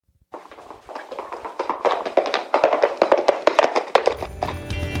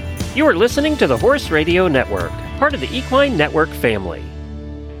You are listening to the Horse Radio Network, part of the Equine Network family.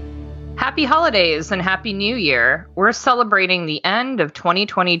 Happy holidays and Happy New Year. We're celebrating the end of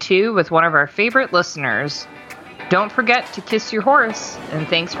 2022 with one of our favorite listeners. Don't forget to kiss your horse, and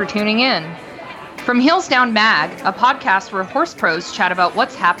thanks for tuning in. From Heels Down Mag, a podcast where horse pros chat about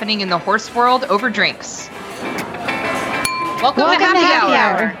what's happening in the horse world over drinks. Welcome to Happy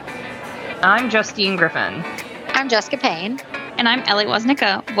Hour. I'm Justine Griffin. I'm Jessica Payne. And I'm Ellie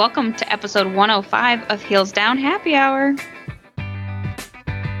Woznicka. Welcome to episode 105 of Heels Down Happy Hour.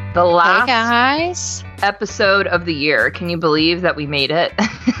 The last hey guys. episode of the year. Can you believe that we made it?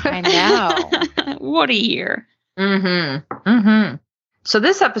 I know. What a year. So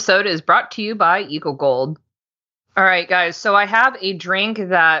this episode is brought to you by Eagle Gold. All right, guys. So I have a drink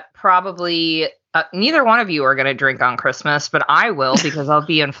that probably neither one of you are going to drink on Christmas, but I will because I'll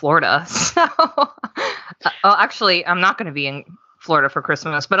be in Florida. So, actually, I'm not going to be in Florida for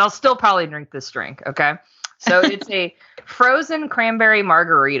Christmas, but I'll still probably drink this drink. Okay. So it's a frozen cranberry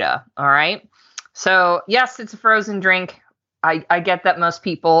margarita. All right. So yes, it's a frozen drink. I get that most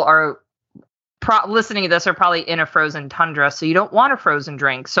people are listening to this are probably in a frozen tundra, so you don't want a frozen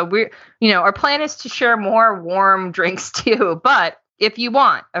drink. So our plan is to share more warm drinks too. But if you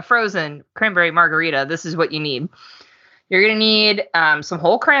want a frozen cranberry margarita, this is what you need. You're going to need some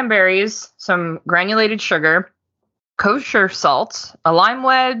whole cranberries, some granulated sugar, kosher salt, a lime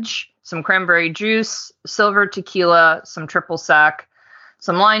wedge, some cranberry juice, silver tequila, some triple sec,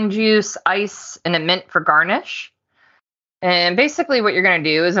 some lime juice, ice, and a mint for garnish. And basically what you're going to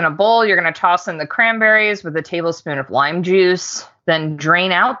do is in a bowl, you're going to toss in the cranberries with a tablespoon of lime juice, then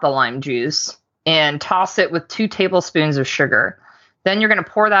drain out the lime juice and toss it with 2 tablespoons of sugar. Then you're going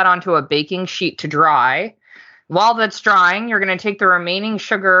to pour that onto a baking sheet to dry. While that's drying, you're going to take the remaining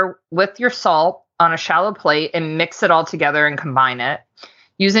sugar with your salt on a shallow plate and mix it all together and combine it.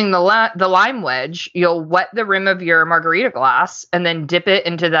 Using the lime wedge, you'll wet the rim of your margarita glass and then dip it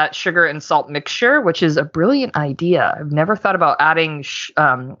into that sugar and salt mixture, which is a brilliant idea. I've never thought about adding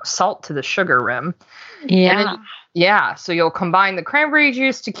salt to the sugar rim. Yeah. So you'll combine the cranberry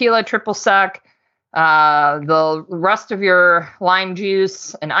juice, tequila, triple sec, the rest of your lime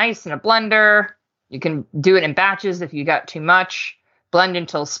juice and ice in a blender. You can do it in batches if you got too much. Blend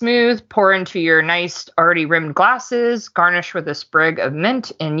until smooth, pour into your nice already rimmed glasses, garnish with a sprig of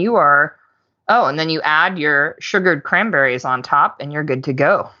mint, and and then you add your sugared cranberries on top and you're good to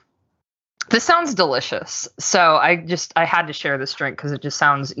go. This sounds delicious. So I had to share this drink because it just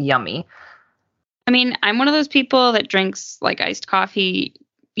sounds yummy. I mean, I'm one of those people that drinks like iced coffee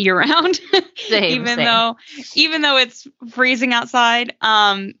year round, even though it's freezing outside.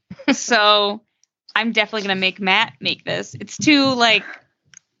 So I'm definitely going to make Matt make this. It's too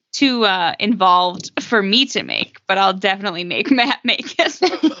involved for me to make, but I'll definitely make Matt make it.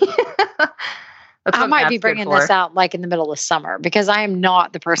 I might be bringing this out like in the middle of summer because I am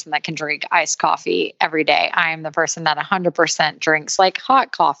not the person that can drink iced coffee every day. I am the person that 100% drinks like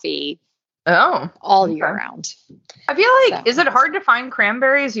hot coffee all year round. I feel like, is it hard to find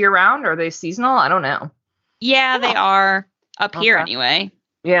cranberries year round? Or are they seasonal? I don't know. Yeah, they are up here anyway.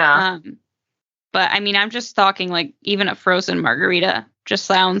 Yeah. But I mean, I'm just talking like even a frozen margarita just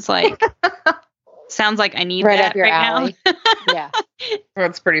sounds like I need right that up your right alley. now. Yeah.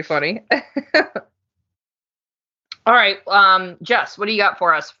 That's pretty funny. All right. Jess, what do you got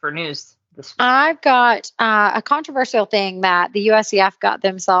for us for news this week? I've got a controversial thing that the USEF got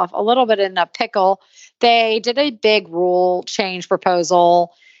themselves a little bit in a pickle. They did a big rule change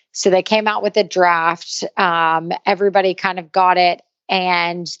proposal. So they came out with a draft. Everybody kind of got it.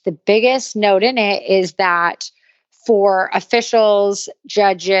 And the biggest note in it is that for officials,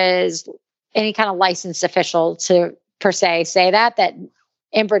 judges, any kind of licensed official to per se say that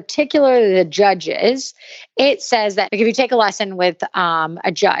in particular the judges, it says that if you take a lesson with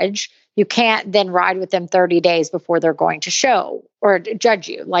a judge, you can't then ride with them 30 days before they're going to show or judge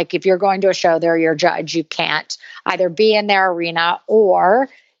you. Like if you're going to a show, they're your judge. You can't either be in their arena or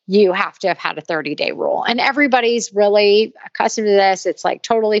you have to have had a 30-day rule. And everybody's really accustomed to this. It's like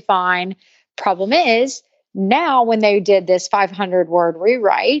totally fine. Problem is, now when they did this 500-word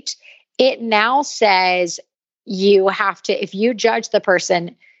rewrite, it now says you have to, if you judge the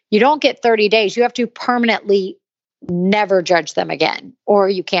person, you don't get 30 days. You have to permanently never judge them again, or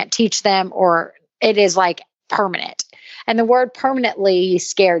you can't teach them, or it is like permanent. And the word permanently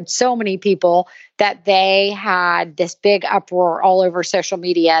scared so many people that they had this big uproar all over social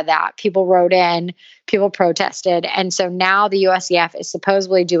media that people wrote in, people protested. And so now the USEF is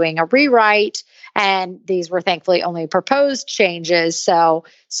supposedly doing a rewrite, and these were thankfully only proposed changes. So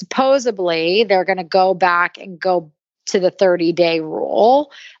supposedly they're going to go back and go to the 30-day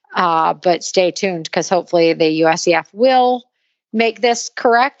rule. But stay tuned because hopefully the USEF will make this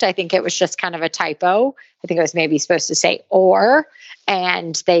correct. I think it was just kind of a typo. I think it was maybe supposed to say or,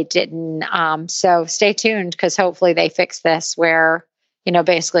 and they didn't. So stay tuned because hopefully they fix this where,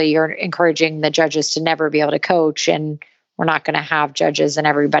 basically you're encouraging the judges to never be able to coach, and we're not going to have judges and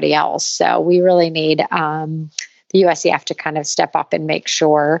everybody else. So we really need the USEF to kind of step up and make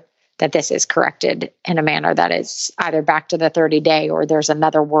sure that this is corrected in a manner that is either back to the 30-day or there's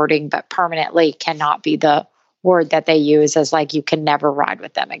another wording, but permanently cannot be the word that they use as like you can never ride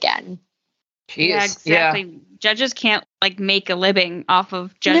with them again. Jeez. Yeah, exactly. Yeah. Judges can't make a living off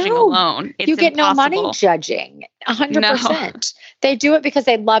of judging alone. It's you get impossible. No money judging. 100%. No. They do it because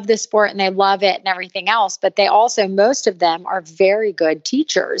they love the sport and they love it and everything else. But they also, most of them are very good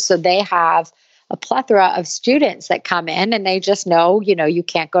teachers. So they have a plethora of students that come in and they just know, you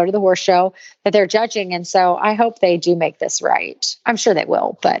can't go to the horse show that they're judging. And so I hope they do make this right. I'm sure they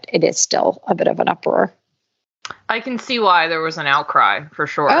will, but it is still a bit of an uproar. I can see why there was an outcry for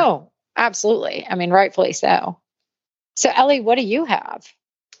sure. Oh, absolutely. I mean, rightfully so. So Ellie, what do you have?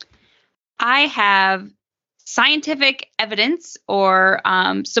 I have scientific evidence or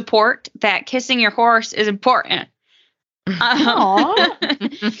support that kissing your horse is important.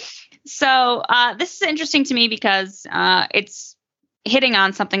 So this is interesting to me because it's hitting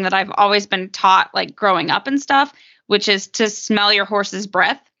on something that I've always been taught, like growing up and stuff, which is to smell your horse's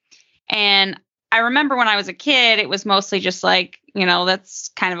breath. And I remember when I was a kid, it was mostly just like, that's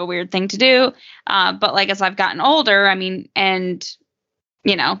kind of a weird thing to do. But like, as I've gotten older, I mean, and,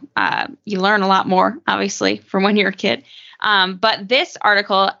 you learn a lot more, obviously, from when you're a kid. But this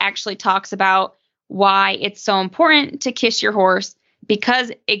article actually talks about why it's so important to kiss your horse,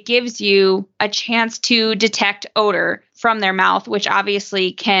 because it gives you a chance to detect odor from their mouth, which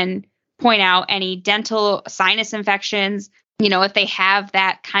obviously can point out any dental sinus infections, if they have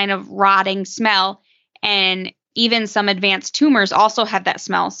that kind of rotting smell, and even some advanced tumors also have that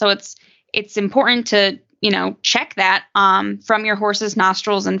smell. So it's important to, check that from your horse's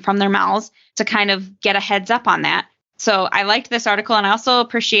nostrils and from their mouths to kind of get a heads up on that. So I liked this article, and I also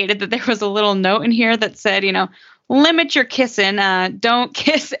appreciated that there was a little note in here that said, limit your kissing. Don't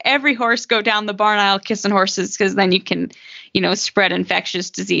kiss every horse. Go down the barn aisle kissing horses, because then you can, spread infectious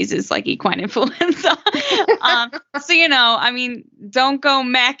diseases like equine influenza. Don't go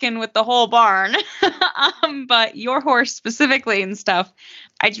macking with the whole barn, but your horse specifically and stuff.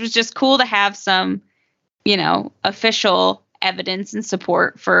 It was just cool to have some, official evidence and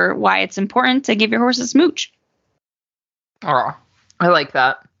support for why it's important to give your horse a smooch. Oh, I like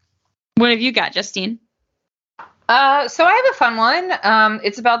that. What have you got, Justine? So I have a fun one.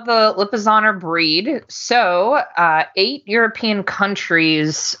 It's about the Lipizzaner breed. So 8 European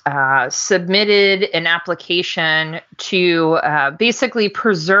countries submitted an application to basically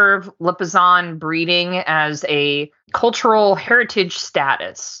preserve Lipizzan breeding as a cultural heritage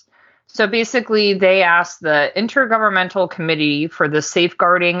status. So basically, they asked the Intergovernmental Committee for the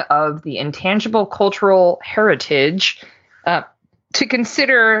Safeguarding of the Intangible Cultural Heritage to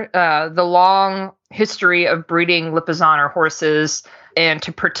consider the long history of breeding Lipizzaner horses and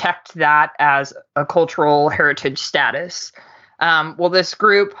to protect that as a cultural heritage status. This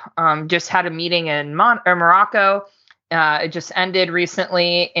group just had a meeting in Morocco. It just ended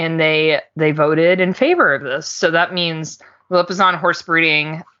recently, and they voted in favor of this. So that means Lipizzaner horse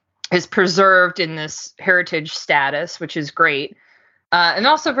breeding is preserved in this heritage status, which is great. And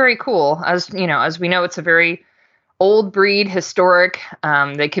also very cool. As we know, it's a very old breed, historic.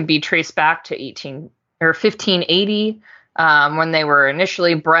 They can be traced back to 1580 when they were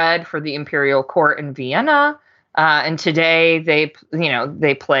initially bred for the imperial court in Vienna. And today they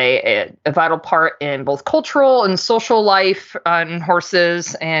play a vital part in both cultural and social life in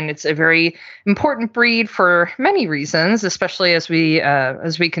horses. And it's a very important breed for many reasons, especially as we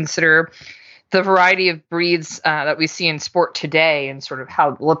consider the variety of breeds that we see in sport today, and sort of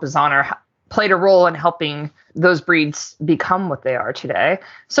how Lipizzaner played a role in helping those breeds become what they are today.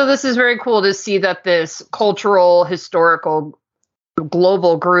 So this is very cool to see that this cultural, historical,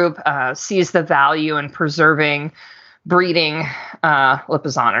 global group sees the value in preserving breeding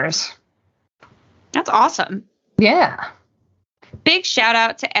Lipizzaners. That's awesome. Yeah. Big shout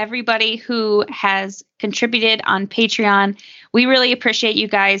out to everybody who has contributed on Patreon. We really appreciate you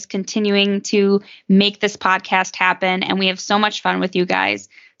guys continuing to make this podcast happen, and we have so much fun with you guys.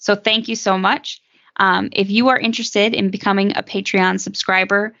 So thank you so much. If you are interested in becoming a Patreon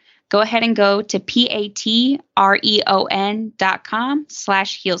subscriber, go ahead and go to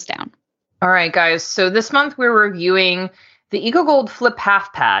patreon.com/heelsdown. All right, guys. So this month we're reviewing the Eagle Gold Flip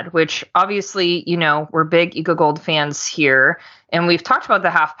Half Pad, which obviously, we're big Eagle Gold fans here. And we've talked about the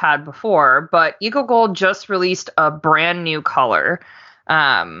half pad before, but Eagle Gold just released a brand new color.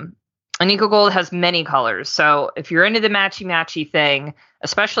 And Eagle Gold has many colors. So if you're into the matchy-matchy thing,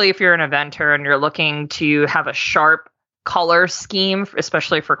 especially if you're an eventer and you're looking to have a sharp color scheme,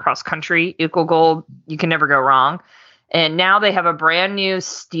 especially for cross country, Eagle Gold, you can never go wrong. And now they have a brand new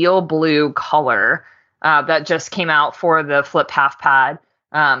steel blue color that just came out for the Flip Half Pad.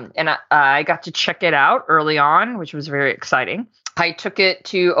 And I got to check it out early on, which was very exciting. I took it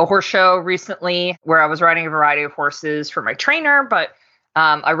to a horse show recently where I was riding a variety of horses for my trainer, but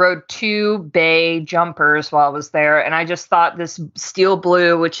I rode 2 bay jumpers while I was there. And I just thought this steel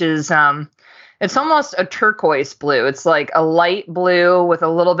blue, which is, it's almost a turquoise blue. It's like a light blue with a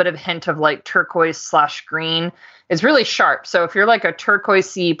little bit of hint of like turquoise/green. It's really sharp. So if you're like a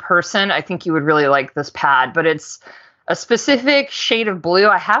turquoisey person, I think you would really like this pad, but it's a specific shade of blue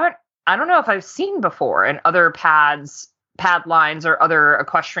I don't know if I've seen before in other pad lines or other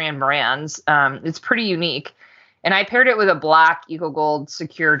equestrian brands. It's pretty unique. And I paired it with a black Eagle Gold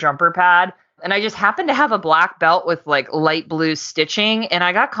secure jumper pad. And I just happened to have a black belt with like light blue stitching. And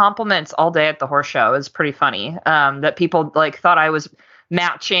I got compliments all day at the horse show. It was pretty funny that people like thought I was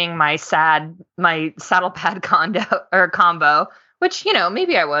matching my saddle pad combo, which,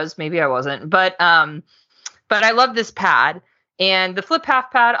 maybe I was, maybe I wasn't. But I love this pad. And the Flip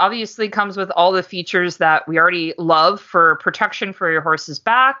Half Pad obviously comes with all the features that we already love for protection for your horse's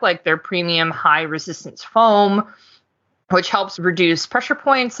back, like their premium high resistance foam, which helps reduce pressure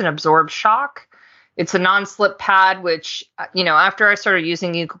points and absorb shock. It's a non-slip pad, which, after I started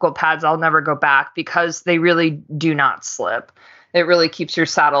using Eagle Gold pads, I'll never go back because they really do not slip. It really keeps your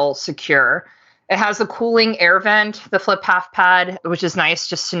saddle secure. It has a cooling air vent, the Flip Half Pad, which is nice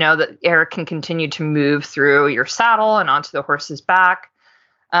just to know that air can continue to move through your saddle and onto the horse's back.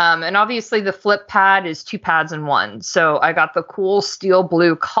 And obviously the Flip Pad is 2 pads in one. So I got the cool steel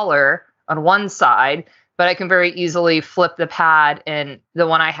blue color on one side, but I can very easily flip the pad, and the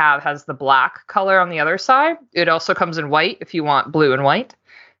one I have has the black color on the other side. It also comes in white if you want blue and white.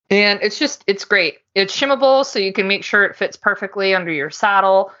 And it's great. It's shimmable, so you can make sure it fits perfectly under your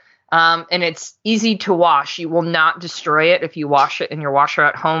saddle. And it's easy to wash. You will not destroy it if you wash it in your washer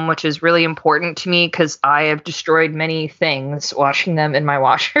at home, which is really important to me because I have destroyed many things washing them in my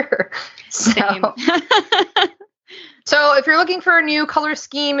washer. So if you're looking for a new color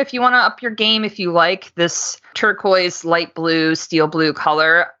scheme, if you want to up your game, if you like this turquoise, light blue, steel blue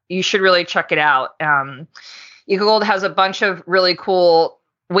color, you should really check it out. Eagle Gold has a bunch of really cool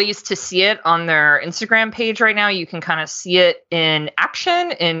ways to see it on their Instagram page right now. You can kind of see it in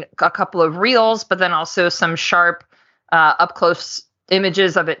action in a couple of reels, but then also some sharp up close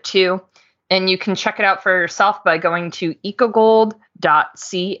images of it too. And you can check it out for yourself by going to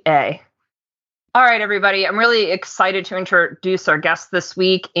ecogold.ca. All right, everybody. I'm really excited to introduce our guests this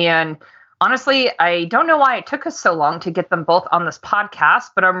week. And honestly, I don't know why it took us so long to get them both on this podcast,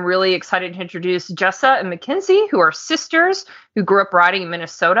 but I'm really excited to introduce Jessa and Mackenzie, who are sisters who grew up riding in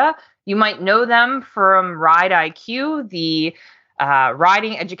Minnesota. You might know them from Ride IQ, the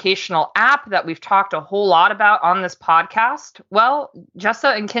riding educational app that we've talked a whole lot about on this podcast. Well,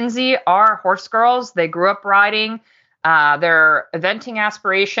 Jessa and Kinsey are horse girls. They grew up riding. Their eventing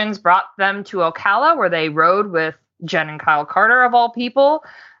aspirations brought them to Ocala, where they rode with Jen and Kyle Carter, of all people,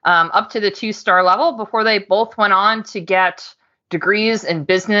 up to the 2-star level before they both went on to get degrees in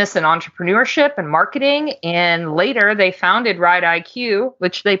business and entrepreneurship and marketing. And later they founded Ride IQ,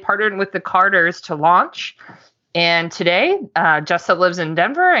 which they partnered with the Carters to launch. And today, Jessa lives in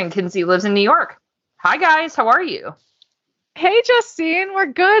Denver and Kinsey lives in New York. Hi, guys. How are you? Hey, Justine. We're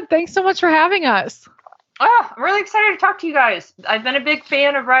good. Thanks so much for having us. Oh, I'm really excited to talk to you guys. I've been a big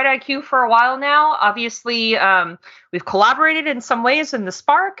fan of Ride IQ for a while now. Obviously, we've collaborated in some ways in the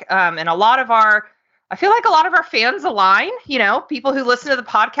Spark, and I feel like a lot of our fans align. People who listen to the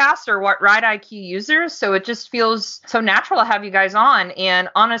podcast are Ride IQ users, so it just feels so natural to have you guys on. And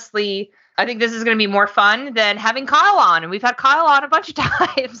honestly, I think this is going to be more fun than having Kyle on, and we've had Kyle on a bunch of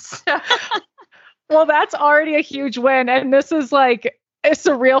times. Well, that's already a huge win, and this is it's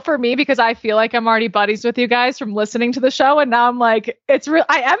surreal for me because I feel like I'm already buddies with you guys from listening to the show. And now I'm like, it's real.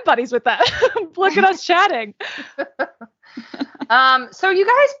 I am buddies with that. Look at us chatting. So you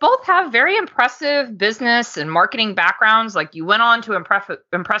guys both have very impressive business and marketing backgrounds. Like you went on to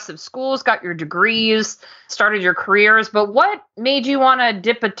impressive schools, got your degrees, started your careers. But what made you want to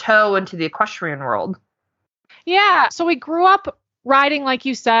dip a toe into the equestrian world? Yeah. So we grew up riding, like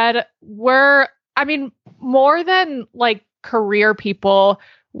you said. More than career people,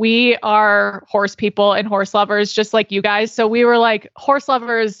 we are horse people and horse lovers, just like you guys. So we were like horse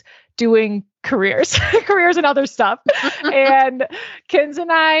lovers doing careers and other stuff. And Kins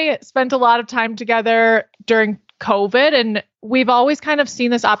and I spent a lot of time together during COVID, and we've always kind of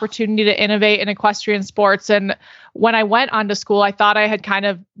seen this opportunity to innovate in equestrian sports. And when I went on to school, I thought I had kind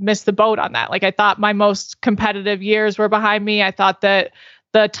of missed the boat on that. Like, I thought my most competitive years were behind me. I thought that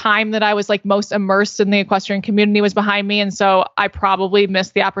the time that I was like most immersed in the equestrian community was behind me. And so I probably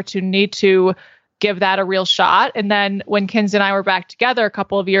missed the opportunity to give that a real shot. And then when Kins and I were back together a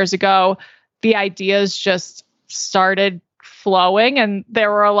couple of years ago, the ideas just started flowing, and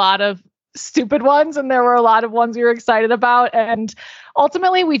there were a lot of stupid ones and there were a lot of ones we were excited about. And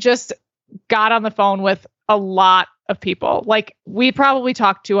ultimately we just got on the phone with a lot of people. Like, we probably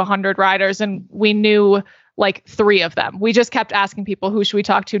talked to 100 riders and we knew like 3 of them. We just kept asking people, who should we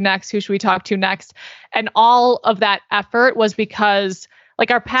talk to next? Who should we talk to next? And all of that effort was because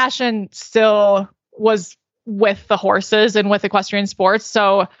like our passion still was with the horses and with equestrian sports.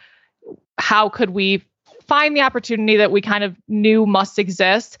 So how could we find the opportunity that we kind of knew must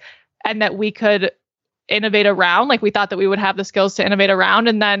exist and that we could innovate around? Like, we thought that we would have the skills to innovate around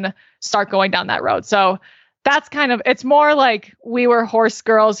and then start going down that road. So that's kind of, it's more like we were horse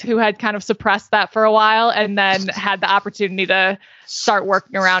girls who had kind of suppressed that for a while and then had the opportunity to start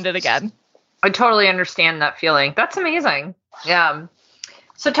working around it again. I totally understand that feeling. That's amazing. Yeah.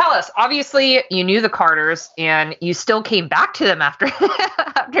 So tell us, obviously you knew the Carters and you still came back to them after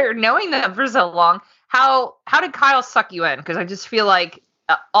after knowing them for so long. How did Kyle suck you in? Because I just feel like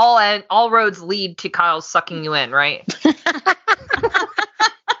all roads lead to Kyle sucking you in, right?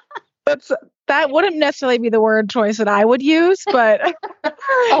 That wouldn't necessarily be the word choice that I would use, but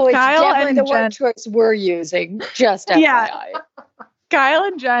oh, it's Kyle definitely the word choice we're using. Just FYI. Yeah. Kyle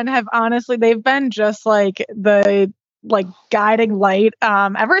and Jen have honestly, they've been just like the guiding light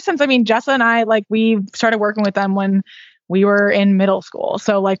ever since. I mean, Jessa and I, like, we started working with them when we were in middle school,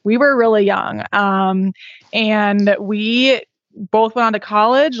 so like we were really young, and we both went on to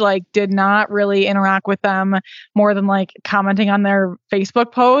college, like did not really interact with them more than like commenting on their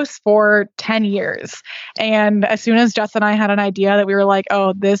Facebook posts for 10 years. And as soon as Jess and I had an idea that we were like,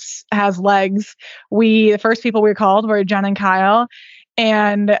 oh, this has legs, the first people we called were Jen and Kyle.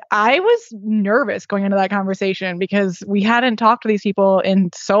 And I was nervous going into that conversation because we hadn't talked to these people in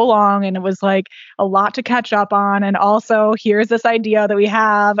so long, and it was like a lot to catch up on. And also, here's this idea that we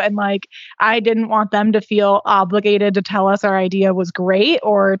have. And like, I didn't want them to feel obligated to tell us our idea was great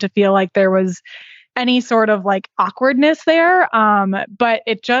or to feel like there was any sort of like awkwardness there. But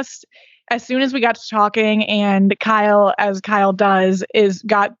it just, as soon as we got to talking, and Kyle, as Kyle does,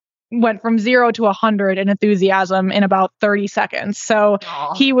 went from 0 to 100 in enthusiasm in about 30 seconds. So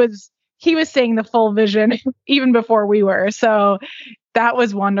he was seeing the full vision even before we were. So that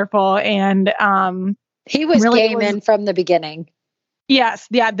was wonderful. And he was really game in from the beginning. Yes.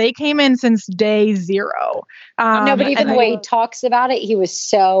 Yeah. They came in since day 0. No, but even the way he talks about it, he was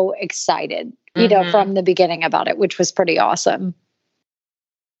so excited, you know, from the beginning about it, which was pretty awesome.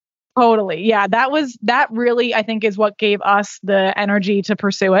 Totally. Yeah. That really, I think, is what gave us the energy to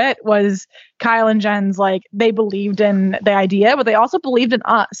pursue it. Was Kyle and Jen's, like, they believed in the idea, but they also believed in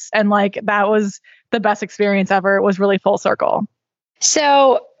us. And like, that was the best experience ever. It was really full circle.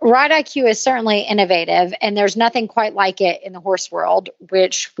 So Ride IQ is certainly innovative, and there's nothing quite like it in the horse world,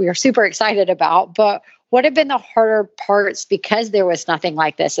 which we are super excited about. But what have been the harder parts because there was nothing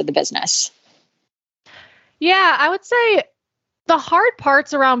like this in the business? Yeah, I would say the hard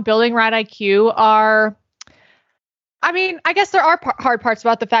parts around building Ride IQ are, I mean, I guess there are hard parts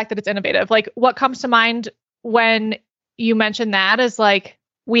about the fact that it's innovative. Like, what comes to mind when you mention that is like,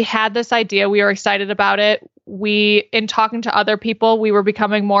 we had this idea, we were excited about it. In talking to other people, we were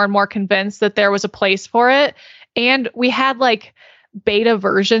becoming more and more convinced that there was a place for it. And we had like beta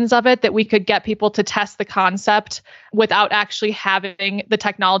versions of it that we could get people to test the concept without actually having the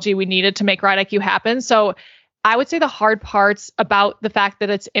technology we needed to make Ride IQ happen. So I would say the hard parts about the fact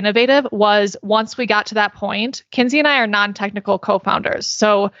that it's innovative was once we got to that point, Kinsey and I are non-technical co-founders.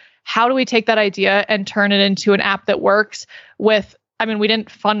 So how do we take that idea and turn it into an app that works with, I mean, we didn't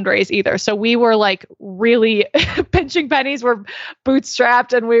fundraise either. So we were like really pinching pennies, we're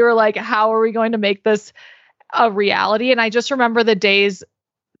bootstrapped, and we were like, how are we going to make this a reality? And I just remember the days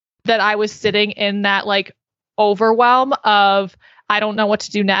that I was sitting in that like overwhelm of, I don't know what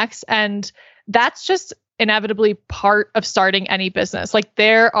to do next. And that's just inevitably part of starting any business. Like,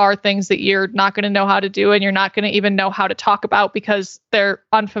 there are things that you're not going to know how to do, and you're not going to even know how to talk about because they're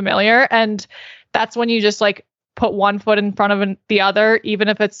unfamiliar. And that's when you just like put one foot in front of the other, even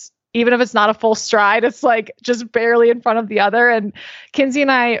if it's even if it's not a full stride, it's like just barely in front of the other. And Kinsey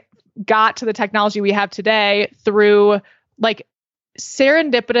and I got to the technology we have today through like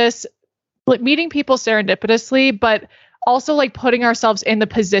serendipitous, like meeting people serendipitously, but also like putting ourselves in the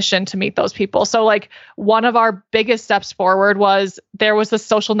position to meet those people. So like one of our biggest steps forward was there was this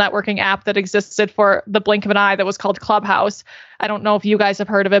social networking app that existed for the blink of an eye that was called Clubhouse. I don't know if you guys have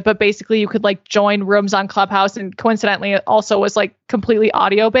heard of it, but basically you could like join rooms on Clubhouse, and coincidentally it also was like completely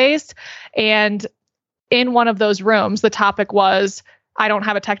audio based. And in one of those rooms, the topic was, I don't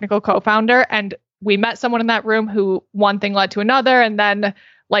have a technical co-founder. And we met someone in that room who one thing led to another. And then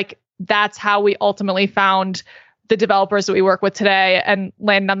like, that's how we ultimately found the developers that we work with today and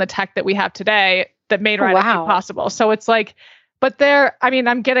landed on the tech that we have today that made RideIQ possible. So it's like, but there, I mean,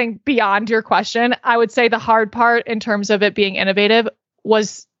 I'm getting beyond your question. I would say the hard part in terms of it being innovative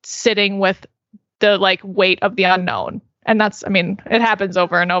was sitting with the like weight of the unknown. And that's, I mean, it happens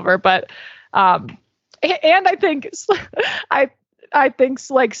over and over, but, and I think, I think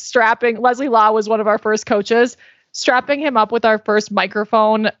like strapping, Leslie Law was one of our first coaches. Strapping him up with our first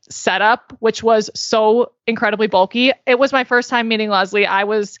microphone setup, which was so incredibly bulky. It was my first time meeting Leslie. I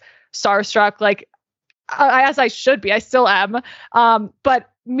was starstruck, like as I should be. I still am. But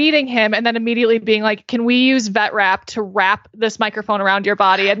meeting him and then immediately being like, can we use vet wrap to wrap this microphone around your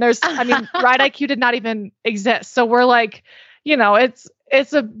body? And there's, I mean, RideIQ did not even exist. So we're like, you know, it's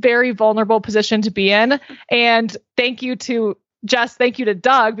a very vulnerable position to be in. And thank you to Jess, thank you to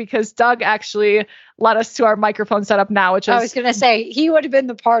Doug, because Doug actually led us to our microphone setup now, which is... I was going to say, he would have been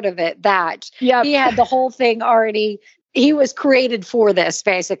the part of it that he had the whole thing already. He was created for this,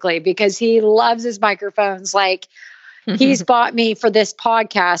 basically, because he loves his microphones. Like, he's bought me for this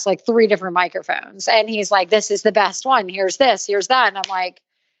podcast, like 3 different microphones. And he's like, this is the best one. Here's this, here's that. And I'm like,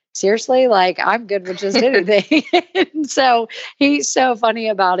 seriously? Like, I'm good with just anything. And so he's so funny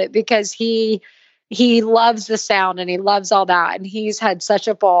about it because he loves the sound and he loves all that. And he's had such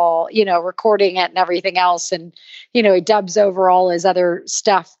a ball, you know, recording it and everything else. And, you know, he dubs over all his other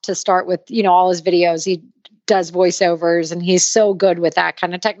stuff to start with, you know, all his videos. He does voiceovers and he's so good with that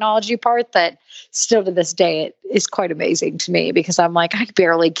kind of technology part that still to this day, it is quite amazing to me because I'm like, I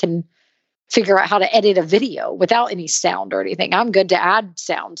barely can figure out how to edit a video without any sound or anything. I'm good to add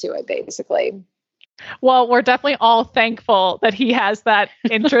sound to it, basically. Well, we're definitely all thankful that he has that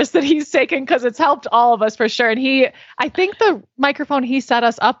interest that he's taken because it's helped all of us for sure. And I think the microphone he set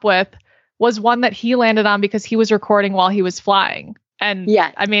us up with was one that he landed on because he was recording while he was flying. And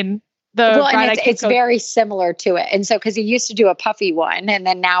yeah, I mean, it's very similar to it. And so, because he used to do a puffy one and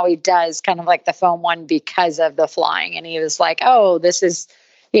then now he does kind of like the foam one because of the flying. And he was like, oh, this is,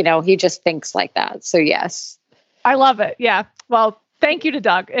 you know, he just thinks like that. So yes. I love it. Yeah. Well, thank you to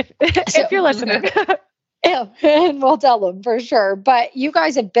Doug, if you're listening. Yeah, and we'll tell him for sure. But you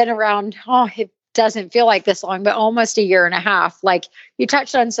guys have been around, it doesn't feel like this long, but almost a year and a half. Like you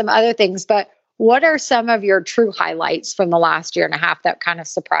touched on some other things, but what are some of your true highlights from the last year and a half that kind of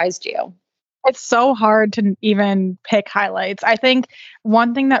surprised you? It's so hard to even pick highlights. I think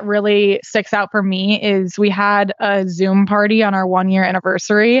one thing that really sticks out for me is we had a Zoom party on our 1-year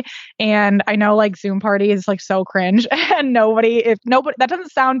anniversary. And I know like Zoom party is like so cringe and that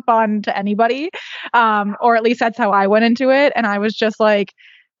doesn't sound fun to anybody. Or at least that's how I went into it. And I was just like,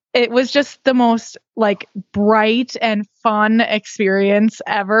 it was just the most like bright and fun experience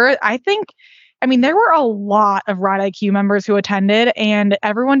ever. I mean, there were a lot of RideIQ members who attended and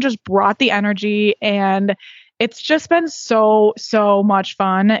everyone just brought the energy, and it's just been so much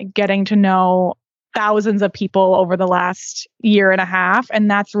fun getting to know thousands of people over the last year and a half.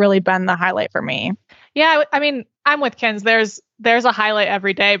 And that's really been the highlight for me. Yeah. I mean, I'm with Kins. There's a highlight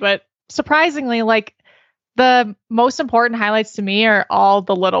every day, but surprisingly, like the most important highlights to me are all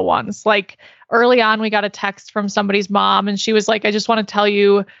the little ones. Like early on, we got a text from somebody's mom and she was like, I just want to tell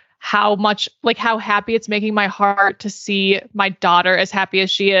you how happy it's making my heart to see my daughter as happy as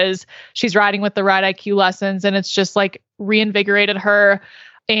she is. She's riding with the RideIQ lessons and it's just like reinvigorated her.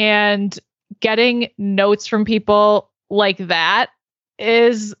 And getting notes from people like that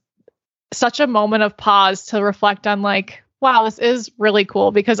is such a moment of pause to reflect on like, wow, this is really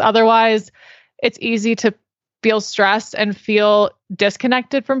cool, because otherwise it's easy to feel stressed and feel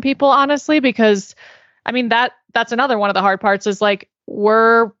disconnected from people, honestly, because I mean, that's another one of the hard parts is like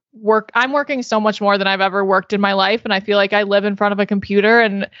I'm working so much more than I've ever worked in my life. And I feel like I live in front of a computer,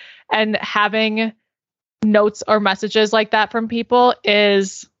 and having notes or messages like that from people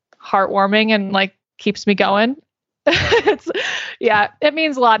is heartwarming and like keeps me going. It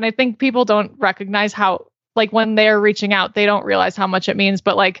means a lot. And I think people don't recognize how like when they're reaching out, they don't realize how much it means.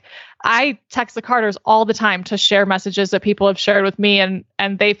 But like I text the Carters all the time to share messages that people have shared with me,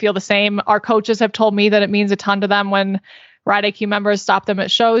 and they feel the same. Our coaches have told me that it means a ton to them when Ride IQ members stop them at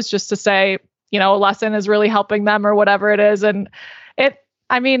shows just to say, you know, a lesson is really helping them or whatever it is. And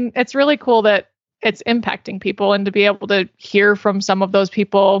it's really cool that it's impacting people, and to be able to hear from some of those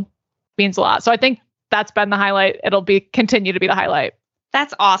people means a lot. So I think that's been the highlight. It'll continue to be the highlight.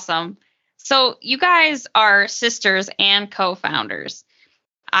 That's awesome. So you guys are sisters and co-founders.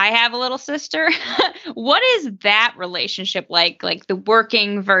 I have a little sister. What is that relationship like the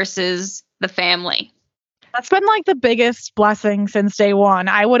working versus the family? That's been like the biggest blessing since day one.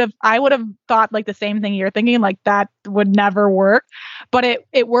 I would have thought like the same thing you're thinking, like that would never work, but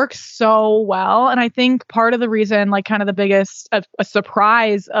it works so well. And I think part of the reason, like kind of the biggest a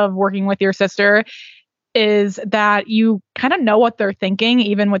surprise of working with your sister is that you kind of know what they're thinking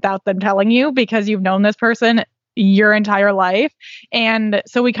even without them telling you, because you've known this person your entire life. And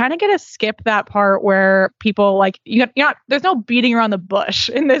so we kind of get to skip that part where people like, there's no beating around the bush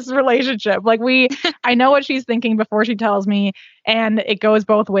in this relationship. Like I know what she's thinking before she tells me, and it goes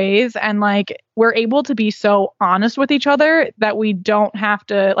both ways. And like, we're able to be so honest with each other that we don't have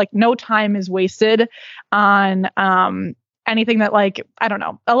to, like, no time is wasted on, anything that, like, I don't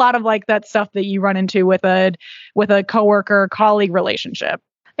know, a lot of like that stuff that you run into with a coworker colleague relationship.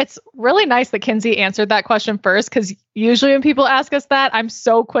 It's really nice that Kinsey answered that question first, because usually when people ask us that, I'm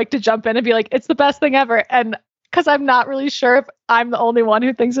so quick to jump in and be like, it's the best thing ever. And because I'm not really sure if I'm the only one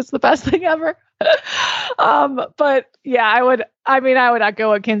who thinks it's the best thing ever. But yeah, I would echo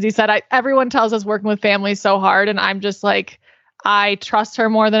what Kinsey said. Everyone tells us working with family is so hard. And I'm just like, I trust her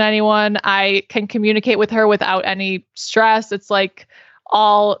more than anyone. I can communicate with her without any stress. It's like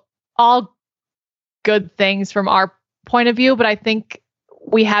all good things from our point of view. But I think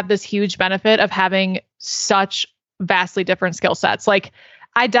we have this huge benefit of having such vastly different skill sets. Like,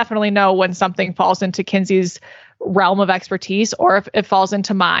 I definitely know when something falls into Kinsey's realm of expertise or if it falls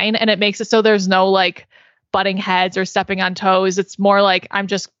into mine, and it makes it so there's no like butting heads or stepping on toes. It's more like, I'm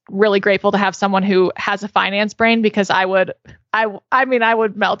just really grateful to have someone who has a finance brain, because I would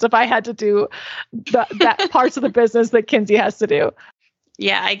melt if I had to do that parts of the business that Kinsey has to do.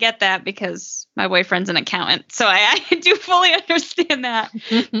 Yeah, I get that because my boyfriend's an accountant. So I do fully understand that.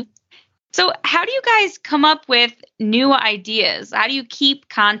 So how do you guys come up with new ideas? How do you keep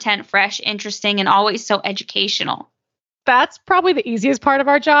content fresh, interesting, and always so educational? That's probably the easiest part of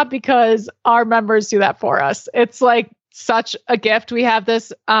our job, because our members do that for us. It's like such a gift. We have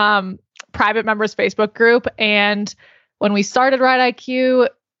this private members Facebook group. And when we started Ride IQ,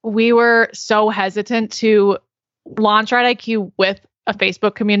 we were so hesitant to launch Ride IQ with a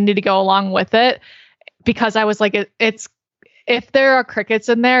Facebook community to go along with it, because I was like, it's if there are crickets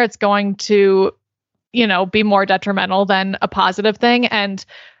in there, it's going to, be more detrimental than a positive thing. And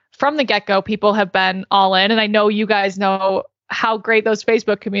from the get-go, people have been all in. And I know you guys know how great those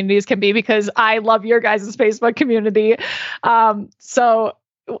Facebook communities can be, because I love your guys' Facebook community. So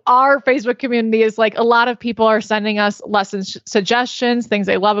our Facebook community is like, a lot of people are sending us lesson suggestions, things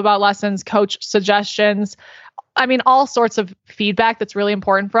they love about lessons, coach suggestions. I mean, all sorts of feedback that's really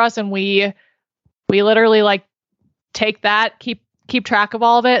important for us. And we literally like take that, keep track of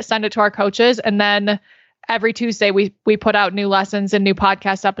all of it, send it to our coaches. And then every Tuesday we put out new lessons and new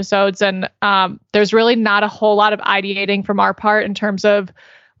podcast episodes. And there's really not a whole lot of ideating from our part in terms of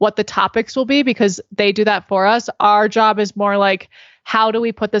what the topics will be, because they do that for us. Our job is more like, how do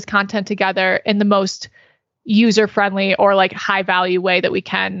we put this content together in the most user-friendly or like high value way that we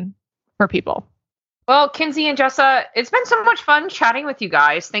can for people? Well, Kinsey and Jessa, it's been so much fun chatting with you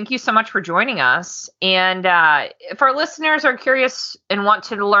guys. Thank you so much for joining us. And if our listeners are curious and want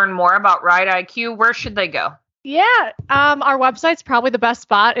to learn more about Ride IQ, where should they go? Yeah, our website's probably the best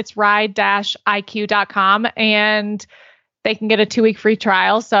spot. It's ride-iq.com, and they can get a 2-week free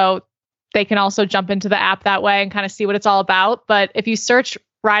trial. So they can also jump into the app that way and kind of see what it's all about. But if you search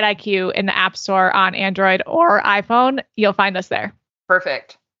Ride IQ in the App Store on Android or iPhone, you'll find us there.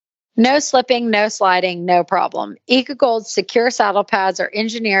 Perfect. No slipping, no sliding, no problem. EcoGold's secure saddle pads are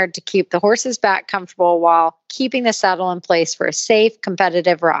engineered to keep the horse's back comfortable while keeping the saddle in place for a safe,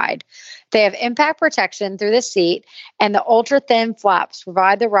 competitive ride. They have impact protection through the seat, and the ultra-thin flaps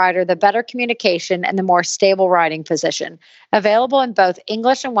provide the rider the better communication and the more stable riding position. Available in both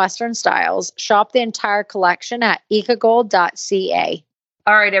English and Western styles. Shop the entire collection at ecogold.ca.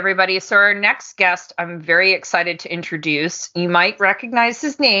 All right, everybody. So our next guest, I'm very excited to introduce. You might recognize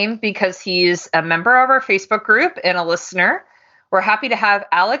his name because he's a member of our Facebook group and a listener. We're happy to have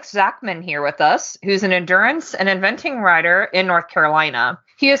Alex Zachman here with us, who's an endurance and eventing rider in North Carolina.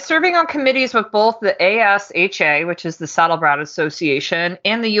 He is serving on committees with both the ASHA, which is the Saddlebred Association,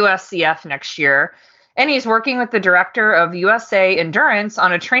 and the USCF next year. And he's working with the director of USA Endurance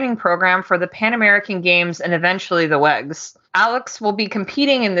on a training program for the Pan American Games and eventually the WEGs. Alex will be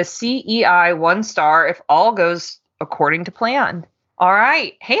competing in the CEI 1-star if all goes according to plan. All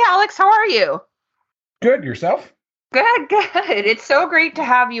right. Hey, Alex, how are you? Good. Yourself? Good. It's so great to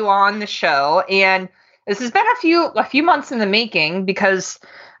have you on the show. And this has been a few months in the making because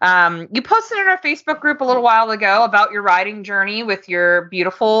you posted in our Facebook group a little while ago about your riding journey with your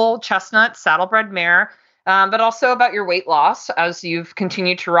beautiful chestnut saddlebred mare, but also about your weight loss as you've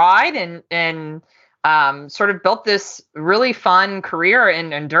continued to ride and sort of built this really fun career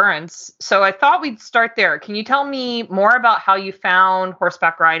in endurance. So I thought we'd start there. Can you tell me more about how you found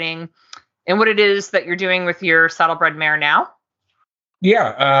horseback riding and what it is that you're doing with your saddlebred mare now?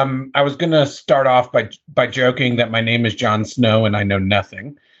 Yeah, I was going to start off by joking that my name is Jon Snow and I know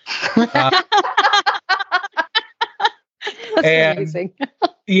nothing. That's amazing.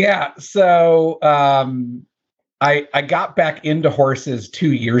 Yeah, so I got back into horses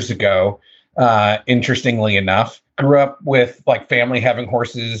 2 years ago. Interestingly enough, grew up with like family having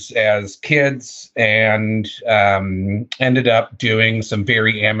horses as kids, and ended up doing some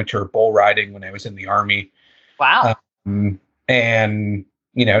very amateur bull riding when I was in the Army. Wow. And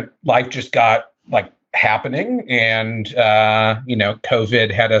life just got like happening, and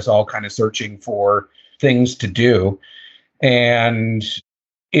COVID had us all kind of searching for things to do. And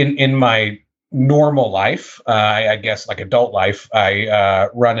in my normal life, I guess like adult life, I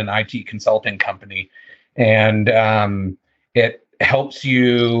run an IT consulting company, and it helps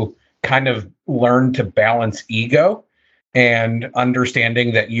you kind of learn to balance ego and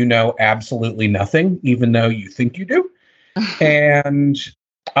understanding that you know absolutely nothing, even though you think you do. And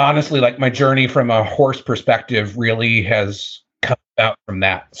honestly, like my journey from a horse perspective really has come out from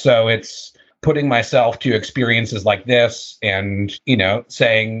that. So it's putting myself to experiences like this and,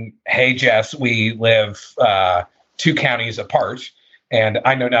 saying, hey, Jess, we live 2 counties apart and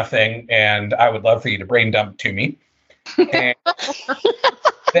I know nothing and I would love for you to brain dump to me. And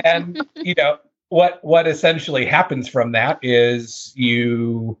then, what essentially happens from that is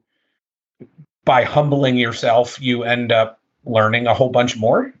by humbling yourself, you end up learning a whole bunch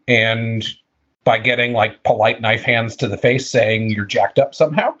more. And by getting like polite knife hands to the face saying you're jacked up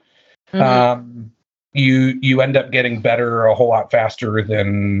somehow, you end up getting better a whole lot faster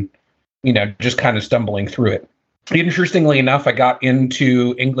than, just kind of stumbling through it. Interestingly enough, I got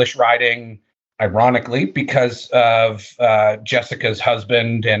into English riding, ironically, because of Jessica's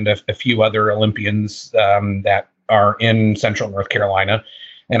husband and a few other Olympians that are in Central North Carolina.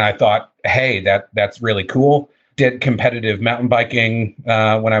 And I thought, hey, that's really cool. Did competitive mountain biking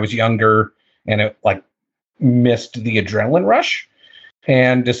when I was younger, and it like missed the adrenaline rush,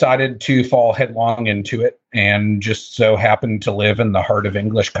 and decided to fall headlong into it, and just so happened to live in the heart of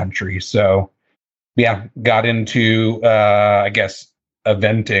English country. So yeah, got into, I guess,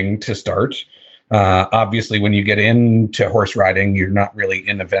 eventing to start. Obviously, when you get into horse riding, you're not really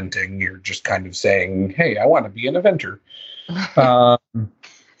in eventing. You're just kind of saying, hey, I want to be an eventer.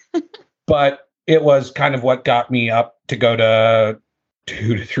 But it was kind of what got me up to go to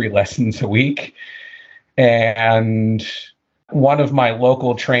 2 to 3 lessons a week. And one of my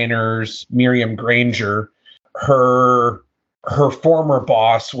local trainers, Miriam Granger, her former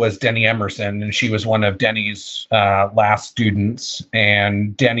boss was Denny Emerson, and she was one of Denny's last students.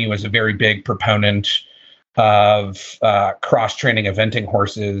 And Denny was a very big proponent of cross-training eventing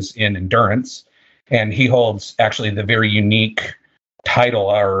horses in endurance. And he holds actually the very unique title,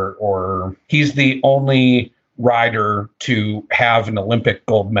 or he's the only rider to have an Olympic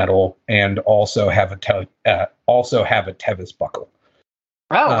gold medal and also have a Tevis buckle.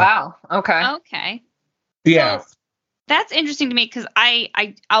 Oh, wow. Okay. Yeah. So that's interesting to me because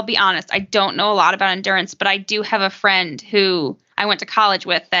I'll be honest, I don't know a lot about endurance, but I do have a friend who I went to college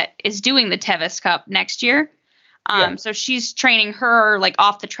with that is doing the Tevis Cup next year. So she's training her like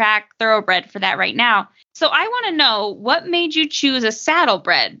off the track thoroughbred for that right now. So I want to know, what made you choose a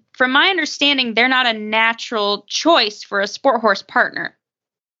saddlebred? From my understanding, they're not a natural choice for a sport horse partner.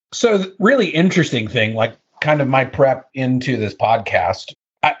 So the really interesting thing, like kind of my prep into this podcast,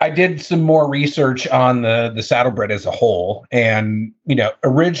 I did some more research on the saddlebred as a whole. And,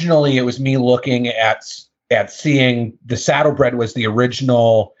 originally it was me looking at seeing the saddlebred was the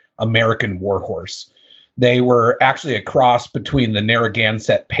original American warhorse. They were actually a cross between the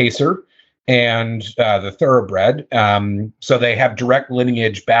Narragansett Pacer and the thoroughbred. So they have direct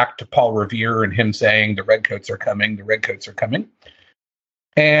lineage back to Paul Revere and him saying, the redcoats are coming, the redcoats are coming.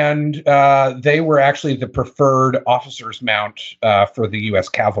 And they were actually the preferred officer's mount for the U.S.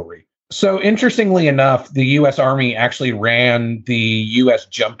 cavalry. So interestingly enough, the U.S. Army actually ran the U.S.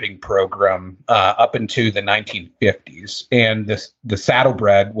 jumping program up into the 1950s. And the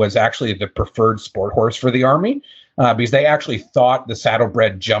saddlebred was actually the preferred sport horse for the Army because they actually thought the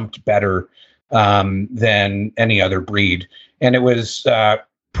saddlebred jumped better than any other breed. And it was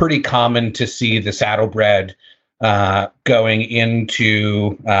pretty common to see the saddlebred going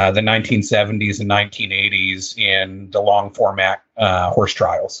into the 1970s and 1980s in the long format horse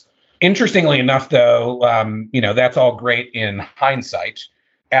trials. Interestingly enough, though, that's all great in hindsight.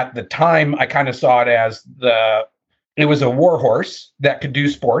 At the time, I kind of saw it as it was a war horse that could do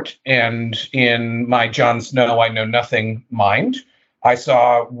sport. And in my Jon Snow, I Know Nothing mind, I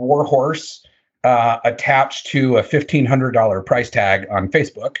saw war horse attached to a $1,500 price tag on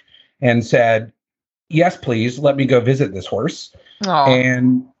Facebook and said, yes, please, let me go visit this horse. Aww.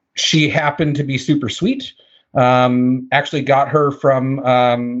 And she happened to be super sweet. Actually got her from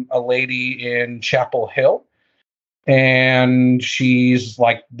a lady in Chapel Hill. And she's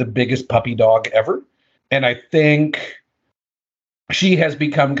like the biggest puppy dog ever. And I think she has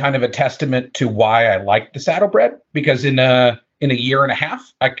become kind of a testament to why I like the saddlebred, because in a year and a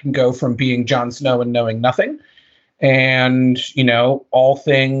half, I can go from being Jon Snow and knowing nothing. And, all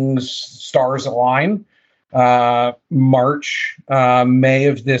things stars align. March, May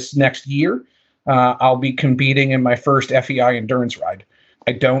of this next year, I'll be competing in my first FEI endurance ride.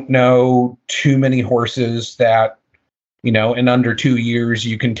 I don't know too many horses that, in under 2 years,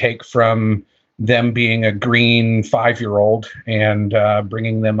 you can take from them being a green 5-year-old and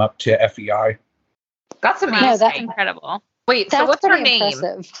bringing them up to FEI. That's amazing. No, that's incredible. Wait, so what's her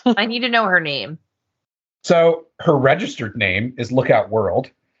name? I need to know her name. So her registered name is Lookout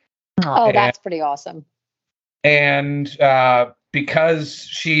World. Oh, that's pretty awesome. And because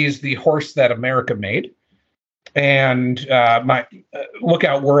she's the horse that America made, and my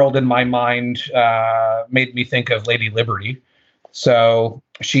Lookout World in my mind made me think of Lady Liberty. So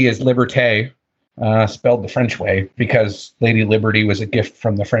she is Liberté, spelled the French way, because Lady Liberty was a gift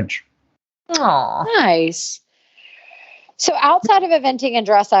from the French. Aww. Nice. So outside of eventing and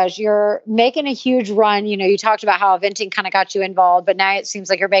dressage, you're making a huge run. You talked about how eventing kind of got you involved, but now it seems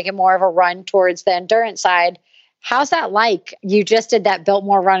like you're making more of a run towards the endurance side. How's that like? You just did that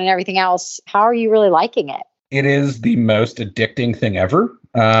Biltmore run and everything else. How are you really liking it? It is the most addicting thing ever.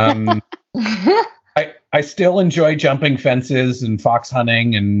 I still enjoy jumping fences and fox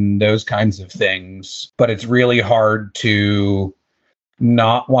hunting and those kinds of things, but it's really hard to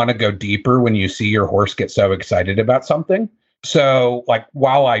not want to go deeper when you see your horse get so excited about something. So,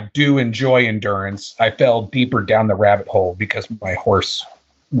 while I do enjoy endurance, I fell deeper down the rabbit hole because my horse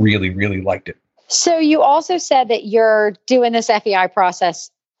really, really liked it. So you also said that you're doing this FEI process.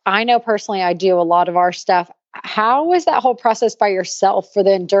 I know personally I do a lot of our stuff. How is that whole process by yourself for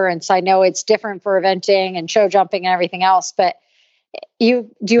the endurance? I know it's different for eventing and show jumping and everything else, but do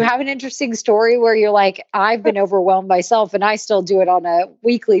you have an interesting story where you're like, I've been overwhelmed myself and I still do it on a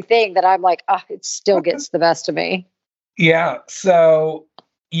weekly thing that I'm like, it still gets the best of me? Yeah. So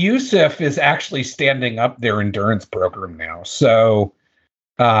USIF is actually standing up their endurance program now. So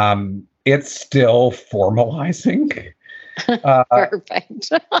it's still formalizing.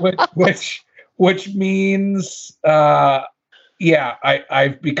 Perfect. which means, I've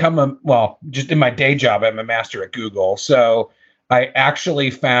become just in my day job, I'm a master at Google. So I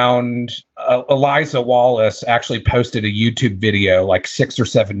actually found Eliza Wallace actually posted a YouTube video 6 or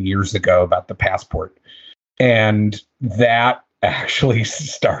 7 years ago about the passport. And that actually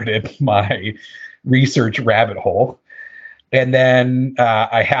started my research rabbit hole. And then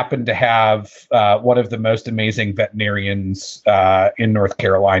I happened to have one of the most amazing veterinarians in North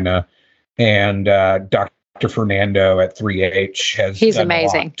Carolina, and Dr. Fernando at 3H has he's done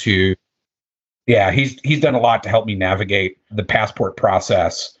amazing. He's done a lot to help me navigate the passport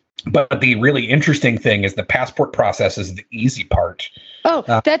process. But the really interesting thing is the passport process is the easy part. Oh,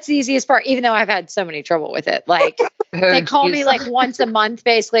 that's the easiest part, even though I've had so many trouble with it. They call me once a month,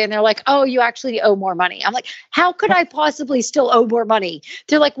 basically, and they're like, oh, you actually owe more money. I'm like, how could I possibly still owe more money?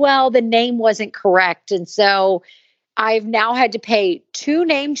 They're like, well, the name wasn't correct. And so I've now had to pay 2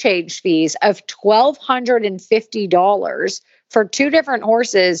 name change fees of $1,250 for 2 different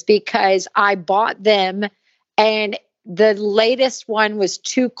horses because I bought them and the latest one was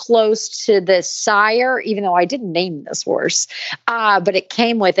too close to the sire, even though I didn't name this horse, but it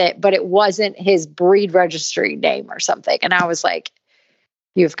came with it, but it wasn't his breed registry name or something. And I was like,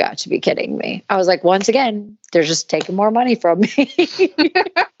 you've got to be kidding me. I was like, once again, they're just taking more money from me.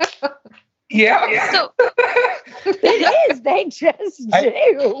 Yeah. So it is because they just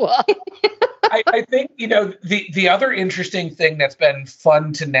do. I think, the other interesting thing that's been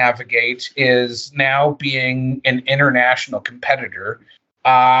fun to navigate is now being an international competitor.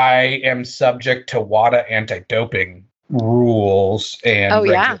 I am subject to WADA anti-doping rules and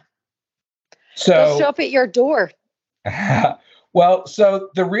yeah. So they'll show up at your door. Well, so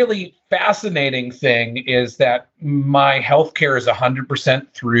the really fascinating thing is that my healthcare is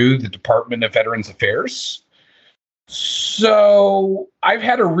 100% through the Department of Veterans Affairs. So I've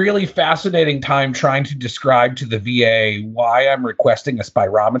had a really fascinating time trying to describe to the VA why I'm requesting a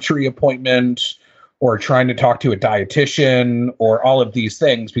spirometry appointment or trying to talk to a dietitian or all of these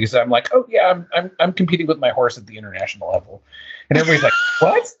things, because I'm like, oh yeah, I'm competing with my horse at the international level. And everybody's like,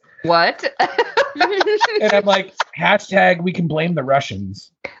 what? What? And I'm like, hashtag we can blame the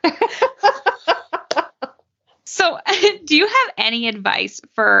Russians. So do you have any advice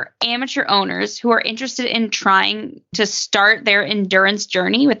for amateur owners who are interested in trying to start their endurance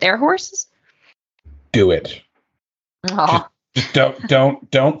journey with their horses? Do it. Just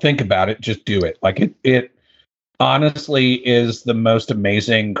don't think about it. Just do it. Like it honestly is the most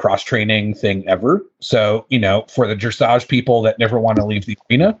amazing cross-training thing ever. So, for the dressage people that never want to leave the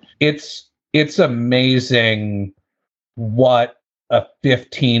arena, it's amazing what a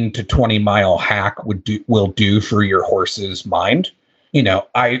 15 to 20 mile hack will do for your horse's mind.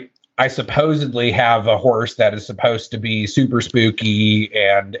 I supposedly have a horse that is supposed to be super spooky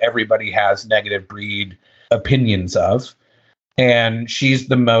and everybody has negative breed opinions of. And she's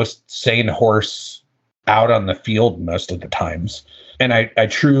the most sane horse out on the field most of the times. And I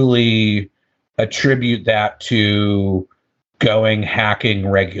truly attribute that to going hacking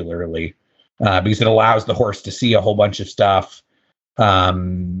regularly, because it allows the horse to see a whole bunch of stuff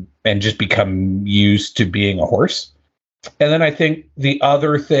and just become used to being a horse. And then I think the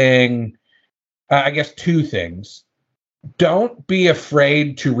other thing, I guess two things. Don't be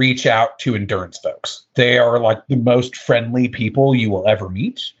afraid to reach out to endurance folks. They are like the most friendly people you will ever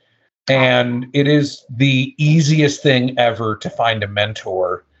meet. And it is the easiest thing ever to find a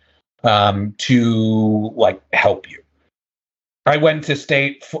mentor to help you. I went to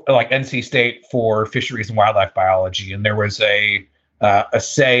NC State for fisheries and wildlife biology, and there was a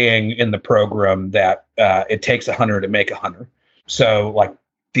saying in the program that it takes a hunter to make a hunter. So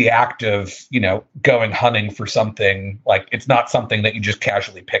the act of, going hunting for something, it's not something that you just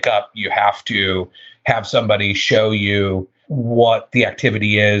casually pick up. You have to have somebody show you what the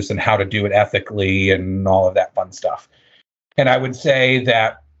activity is and how to do it ethically and all of that fun stuff. And I would say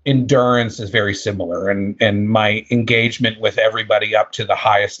that endurance is very similar. And my engagement with everybody up to the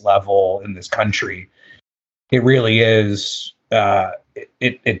highest level in this country, it really is,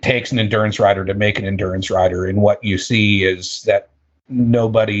 it takes an endurance rider to make an endurance rider. And what you see is that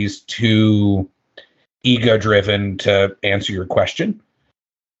nobody's too ego driven to answer your question.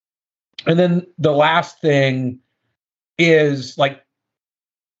 And then the last thing is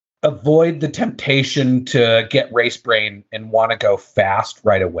avoid the temptation to get race brain and want to go fast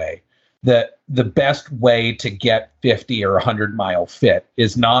right away. The best way to get 50 or 100 mile fit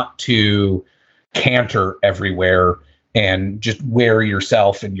is not to canter everywhere and just wear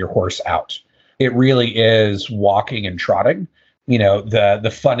yourself and your horse out. It really is walking and trotting.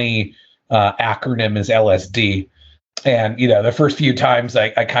 The funny acronym is LSD. And, the first few times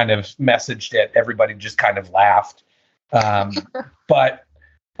I kind of messaged it, everybody just kind of laughed. But,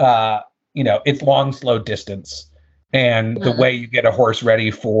 it's long, slow distance. And the way you get a horse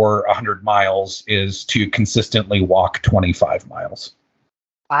ready for 100 miles is to consistently walk 25 miles.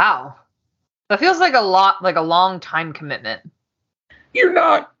 Wow. That feels like a long time commitment. You're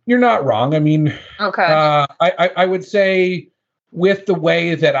not wrong. I mean, okay. I would say with the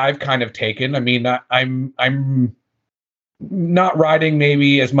way that I've kind of taken, I mean, I'm not riding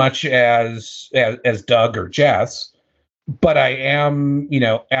maybe as much as Doug or Jess, but I am,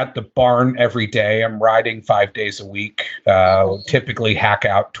 at the barn every day. I'm riding 5 days a week, typically hack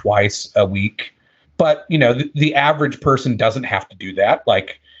out twice a week. But, the average person doesn't have to do that.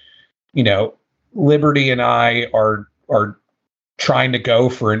 Liberty and I are trying to go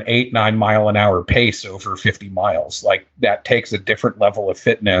for an 8-9 mile an hour pace over 50 miles. That takes a different level of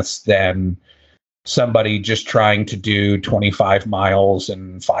fitness than somebody just trying to do 25 miles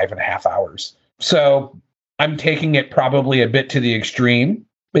in 5.5 hours. So I'm taking it probably a bit to the extreme.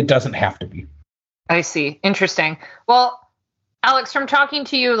 It doesn't have to be. I see. Interesting. Well, Alex, from talking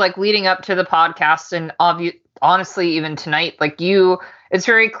to you, leading up to the podcast and honestly, even tonight, it's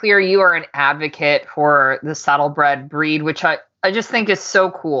very clear you are an advocate for the saddlebred breed, which I just think is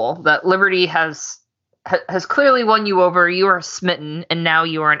so cool that Liberty has clearly won you over. You are smitten, and now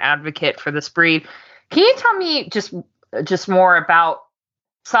you are an advocate for this breed. Can you tell me just just more about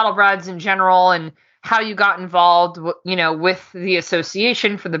saddlebreds in general and how you got involved, with the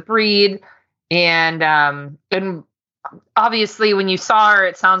association for the breed. And obviously when you saw her,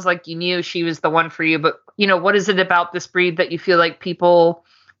 it sounds like you knew she was the one for you, but what is it about this breed that you feel like people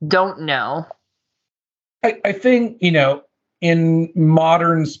don't know? I think, in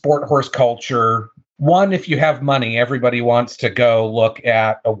modern sport horse culture, one, if you have money, everybody wants to go look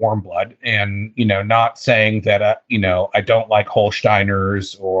at a warm blood, and, not saying that, I don't like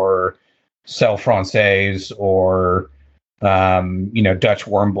Holsteiners or Selle Français or, Dutch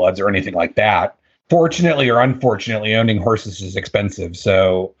warm bloods or anything like that. Fortunately or unfortunately, owning horses is expensive.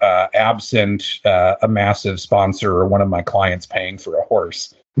 So absent a massive sponsor or one of my clients paying for a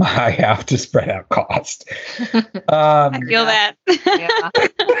horse, I have to spread out cost. I feel that.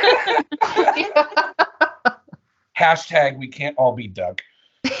 Hashtag we can't all be Doug.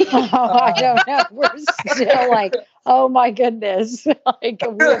 I don't know. We're still like, oh my goodness. Like,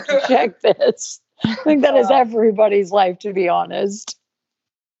 we have to check this. I think that is everybody's life, to be honest.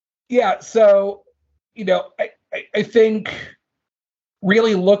 Yeah. So, I think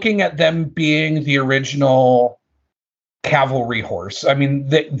really looking at them being the original cavalry horse. I mean,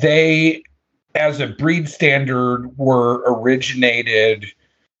 they as a breed standard, were originated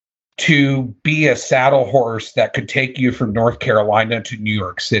to be a saddle horse that could take you from North Carolina to New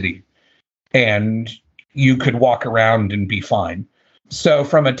York City, and you could walk around and be fine. So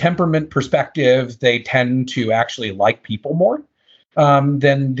from a temperament perspective, they tend to actually like people more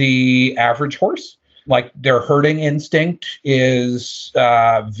than the average horse. Like, their herding instinct is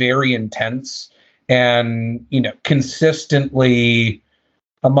very intense, and, consistently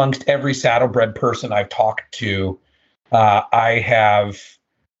amongst every saddlebred person I've talked to, I have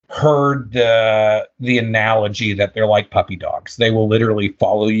heard the analogy that they're like puppy dogs. They will literally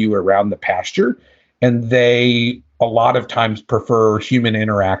follow you around the pasture, and they a lot of times prefer human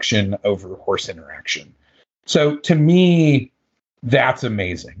interaction over horse interaction. So to me, that's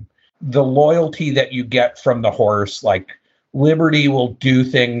amazing. The loyalty that you get from the horse, like Liberty will do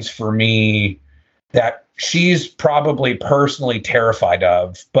things for me that she's probably personally terrified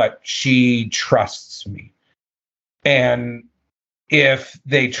of, but she trusts me. And if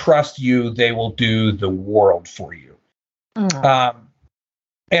they trust you, they will do the world for you.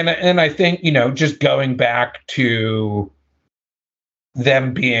 And I think, just going back to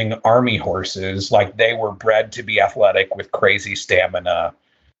them being army horses, like, they were bred to be athletic with crazy stamina.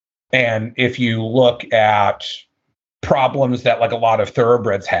 And if you look at problems that, like, a lot of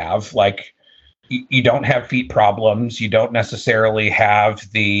thoroughbreds have, like, you don't have feet problems, you don't necessarily have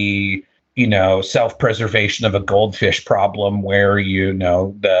the self-preservation of a goldfish problem where,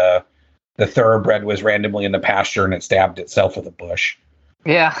 the thoroughbred was randomly in the pasture and it stabbed itself with a bush.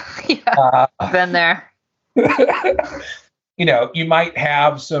 Yeah. Been there. You might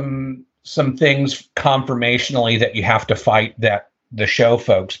have some things conformationally that you have to fight that the show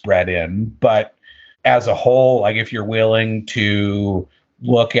folks bred in, but as a whole, like, if you're willing to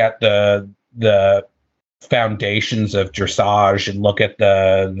look at the foundations of dressage and look at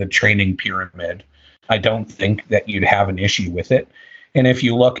the training pyramid, I don't think that you'd have an issue with it. And if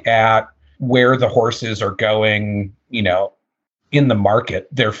you look at where the horses are going, in the market,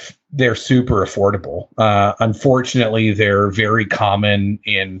 they're super affordable. Unfortunately, they're very common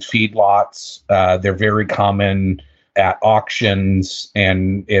in feedlots. They're very common at auctions,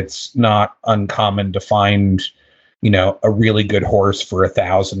 and it's not uncommon to find, a really good horse for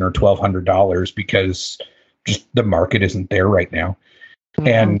 $1,000 or $1,200 because just the market isn't there right now. Mm-hmm.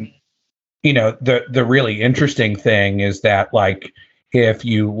 And, the really interesting thing is that, like, if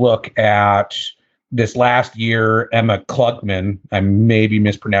you look at this last year, Emma Klugman, I may be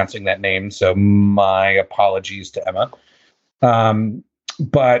mispronouncing that name, so my apologies to Emma.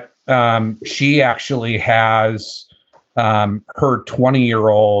 But she actually has her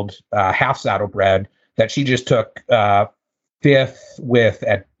 20-year-old half saddlebred that she just took fifth with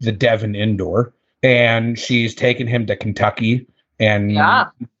at the Devon Indoor, and she's taken him to Kentucky, and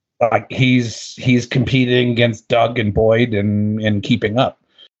like he's competing against Doug and Boyd and keeping up.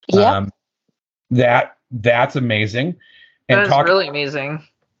 Yeah. That's amazing. And that is really amazing.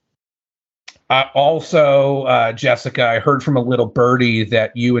 Also, Jessica, I heard from a little birdie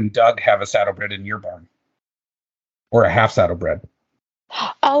that you and Doug have a saddlebred in your barn, or a half saddlebred.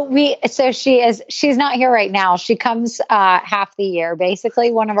 Oh, she's not here right now. She comes half the year.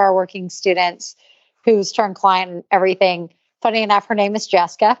 Basically, one of our working students who's turned client and everything. Funny enough, her name is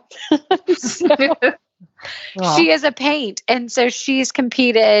Jessica. She is a paint. And so she's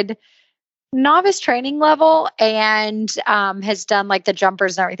competed novice training level and has done like the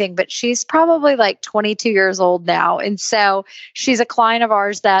jumpers and everything, but she's probably like 22 years old now. And so she's a client of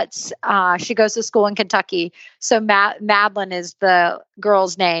ours that's, she goes to school in Kentucky. So Madeline is the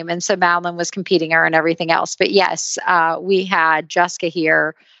girl's name. And so Madeline was competing her and everything else. But yes, we had Jessica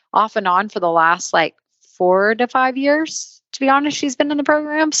here off and on for the last like 4 to 5 years. To be honest, she's been in the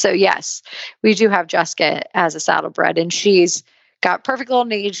program. So yes, we do have Jessica as a saddlebred, and she's got perfect little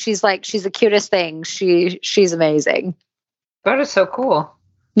knees. She's the cutest thing. She's amazing. That is so cool.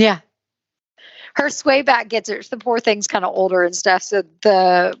 Yeah. Her sway back gets her. The poor thing's kind of older and stuff. So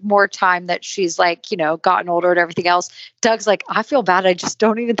the more time that she's like, gotten older and everything else, Doug's like, I feel bad. I just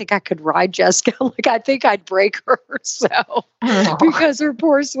don't even think I could ride Jessica. Like, I think I'd break her. So because her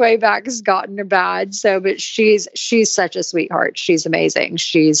poor sway back has gotten bad. So, but she's such a sweetheart. She's amazing.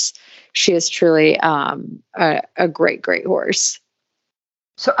 She is truly a great, great horse.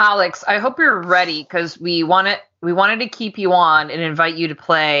 So Alex, I hope you're ready, because we wanted to keep you on and invite you to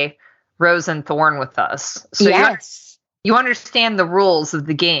play Rose and Thorn with us. So yes. You understand the rules of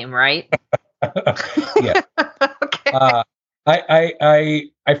the game, right? Yeah. Okay.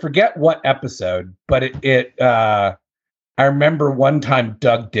 I forget what episode, but I remember one time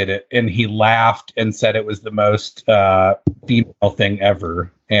Doug did it and he laughed and said it was the most female thing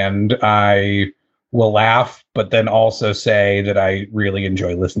ever. And I will laugh, but then also say that I really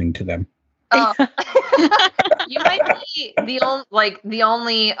enjoy listening to them. You might be the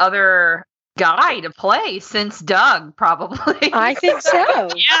only other guy to play since Doug, probably. I think so.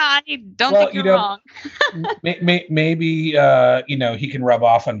 Yeah, I don't think you're wrong. Maybe he can rub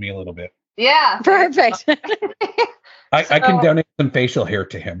off on me a little bit. Yeah, perfect. I can donate some facial hair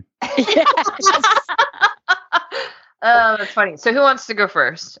to him. Yes. That's funny. So who wants to go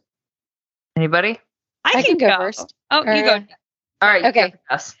first? Anybody? I can go first. Oh, you go. All right. Okay.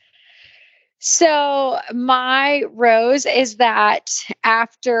 So my rose is that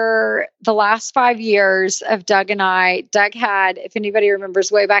after the last 5 years of Doug and I, Doug had, if anybody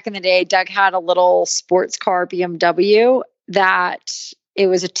remembers way back in the day, Doug had a little sports car BMW that it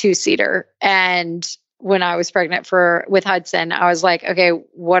was a 2-seater. And when I was pregnant with Hudson, I was like, okay,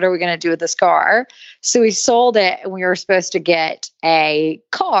 what are we going to do with this car? So we sold it and we were supposed to get a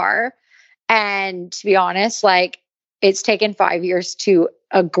car. And to be honest, like, it's taken 5 years to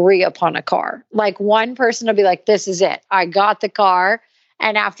agree upon a car. Like, one person will be like, this is it. I got the car.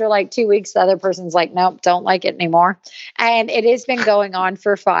 And after like 2 weeks, the other person's like, nope, don't like it anymore. And it has been going on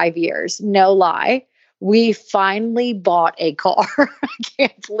for 5 years. No lie. We finally bought a car. I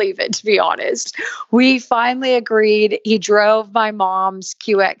can't believe it, to be honest. We finally agreed. He drove my mom's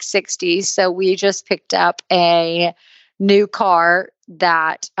QX60. So we just picked up a new car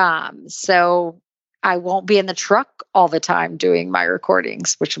that, so I won't be in the truck all the time doing my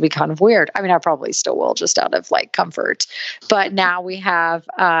recordings, which will be kind of weird. I mean, I probably still will, just out of like comfort. But now we have,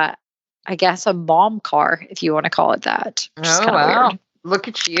 I guess, a mom car, if you want to call it that. Oh, wow. Weird. Look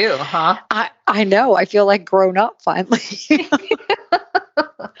at you, huh? I know. I feel like grown up finally.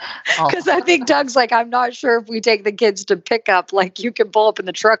 Because I think Doug's like, I'm not sure if we take the kids to pick up, like you can pull up in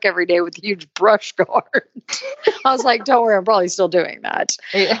the truck every day with a huge brush guard. I was like, don't worry, I'm probably still doing that.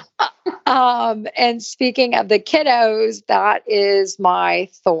 Yeah. And speaking of the kiddos, that is my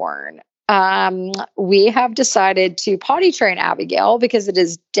thorn. We have decided to potty train Abigail because it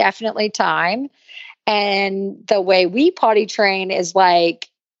is definitely time. And the way we potty train is like,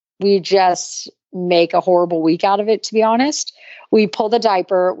 we just make a horrible week out of it, to be honest. We pull the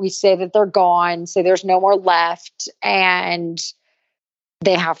diaper, we say that they're gone, say there's no more left, and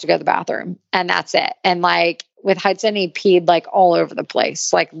they have to go to the bathroom. And that's it. And like with Hudson, he peed like all over the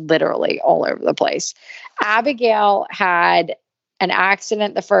place, like literally all over the place. Abigail had an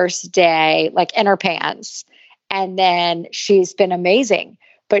accident the first day, like in her pants. And then she's been amazing,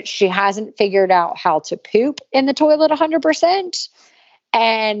 but she hasn't figured out how to poop in the toilet 100%.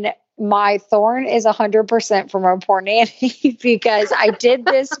 And my thorn is 100% from our poor nanny because I did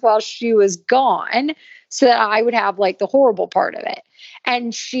this while she was gone so that I would have like the horrible part of it.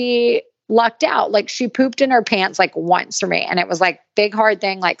 And she lucked out. Like, she pooped in her pants like once for me. And it was like big, hard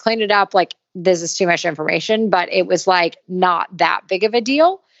thing, like clean it up. Like, this is too much information, but it was like not that big of a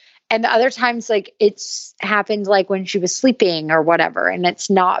deal. And the other times, like, it's happened like when she was sleeping or whatever, and it's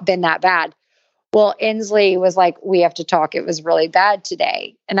not been that bad. Well, Inslee was like, we have to talk. It was really bad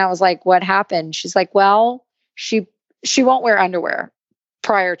today. And I was like, what happened? She's like, well, she won't wear underwear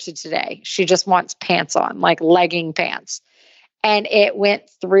prior to today. She just wants pants on, like legging pants. And it went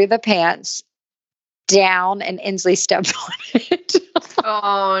through the pants down, and Inslee stepped on it.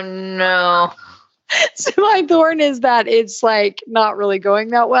 Oh, no. So my thorn is that it's like not really going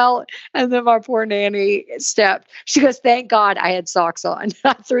that well. And then my poor nanny stepped. She goes, thank God I had socks on.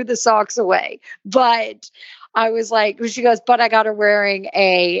 I threw the socks away. But I was like, she goes, but I got her wearing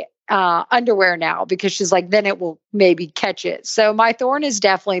a underwear now because she's like, then it will maybe catch it. So my thorn is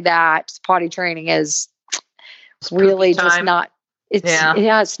definitely that potty training is really just not,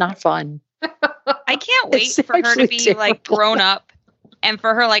 it's not fun. I can't wait for her to be terrible. Like grown up. And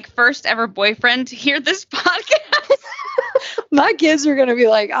for her, like, first ever boyfriend to hear this podcast. My kids are going to be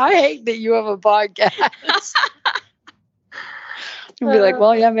like, I hate that you have a podcast. I'll be like,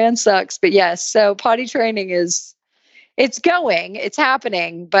 well, yeah, man sucks. But yes, so potty training it's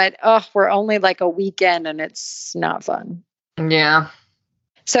happening, but we're only like a weekend and it's not fun. Yeah.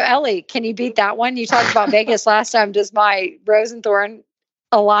 So Ellie, can you beat that one? You talked about Vegas last time. Does my rose and thorn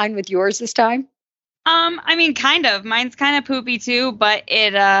align with yours this time? I mean, kind of. Mine's kind of poopy too, but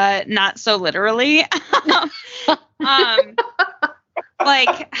it not so literally.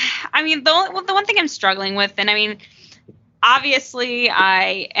 Like, I mean, the one thing I'm struggling with, and I mean, obviously,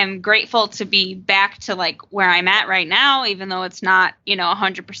 I am grateful to be back to like where I'm at right now, even though it's not,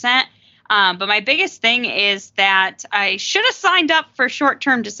 100%. But my biggest thing is that I should have signed up for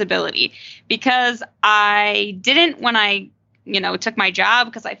short-term disability because I didn't when I took my job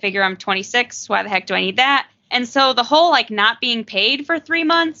because I figure I'm 26. Why the heck do I need that? And so the whole like not being paid for 3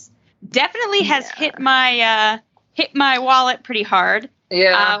 months definitely has hit my wallet pretty hard.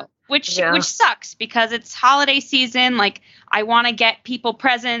 Yeah. Which sucks because it's holiday season. Like I want to get people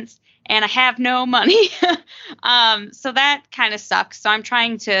presents and I have no money. So that kind of sucks. So I'm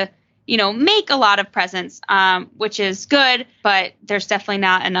trying to make a lot of presents, which is good, but there's definitely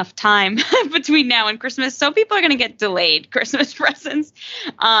not enough time between now and Christmas. So people are going to get delayed Christmas presents.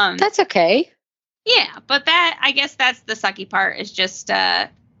 That's okay. Yeah. But I guess that's the sucky part is just,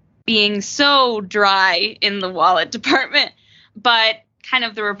 being so dry in the wallet department. But kind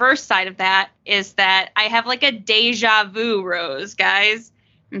of the reverse side of that is that I have like a deja vu rose, guys.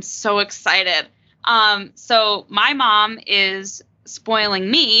 I'm so excited. So my mom is spoiling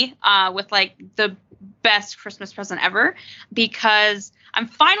me with like the best Christmas present ever because I'm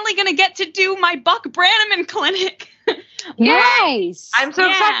finally going to get to do my Buck Brannaman clinic. Nice. I'm so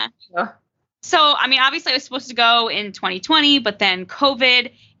excited. So, I mean, obviously I was supposed to go in 2020, but then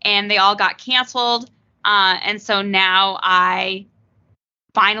COVID and they all got canceled. And so now I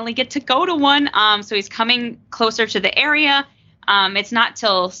finally get to go to one. So he's coming closer to the area. It's not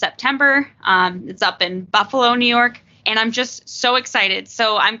till September. It's up in Buffalo, New York. And I'm just so excited.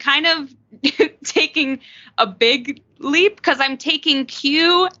 So I'm kind of taking a big leap because I'm taking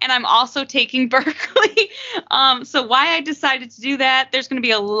Q and I'm also taking Berkeley. So why I decided to do that, there's going to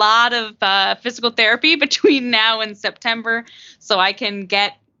be a lot of physical therapy between now and September so I can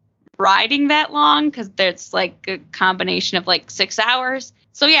get riding that long because there's like a combination of like 6 hours.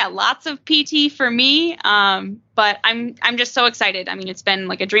 So yeah, lots of PT for me. But I'm just so excited. I mean, it's been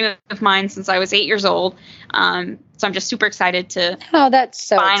like a dream of mine since I was 8 years old. So I'm just super excited to. Oh, that's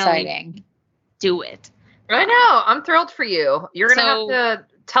so exciting. Do it. I know. I'm thrilled for you. You're going to have to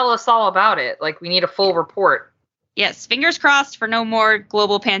tell us all about it. Like we need a full report. Yes. Fingers crossed for no more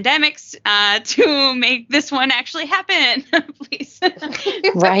global pandemics, to make this one actually happen. Please.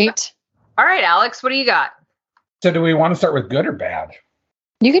 Right. All right, Alex, what do you got? So do we want to start with good or bad?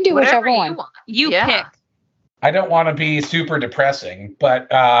 You can do Whatever whichever one. You pick. I don't want to be super depressing, but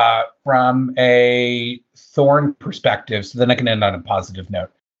from a thorn perspective, so then I can end on a positive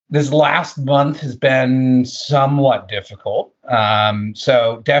note. This last month has been somewhat difficult.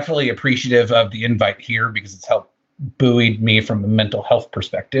 So definitely appreciative of the invite here because it's helped buoyed me from a mental health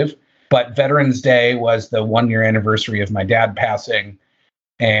perspective. But Veterans Day was the 1-year anniversary of my dad passing.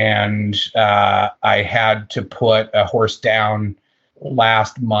 And I had to put a horse down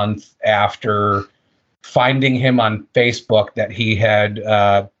last month after finding him on Facebook that he had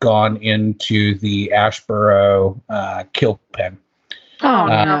gone into the Ashboro kill pen. Oh,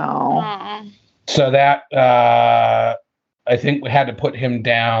 no. So that, I think we had to put him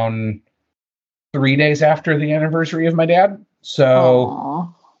down 3 days after the anniversary of my dad.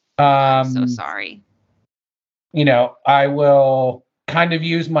 So, I'm so sorry. I will kind of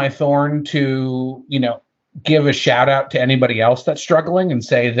use my thorn to, give a shout out to anybody else that's struggling and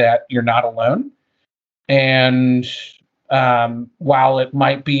say that you're not alone. And while it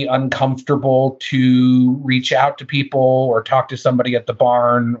might be uncomfortable to reach out to people or talk to somebody at the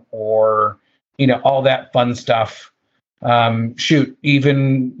barn or, all that fun stuff,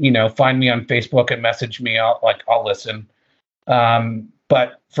 even, find me on Facebook and message me. I'll listen.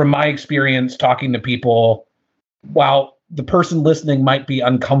 But from my experience talking to people, while the person listening might be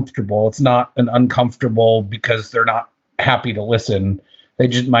uncomfortable. It's not an uncomfortable because they're not happy to listen. They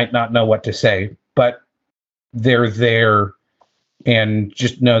just might not know what to say, but they're there, and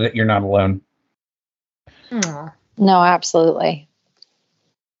just know that you're not alone. No, absolutely.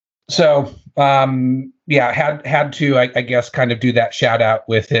 So, had to, I guess, kind of do that shout out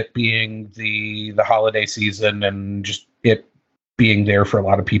with it being the holiday season and just it being there for a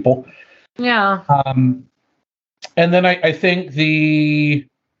lot of people. Yeah. And then I think the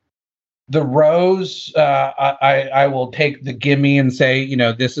rose, I will take the gimme and say,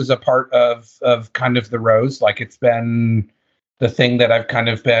 this is a part of kind of the rose. Like, it's been the thing that I've kind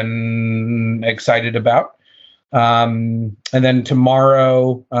of been excited about. And then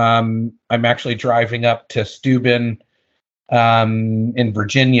tomorrow, I'm actually driving up to Steuben in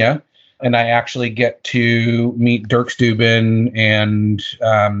Virginia, and I actually get to meet Dirk Steuben and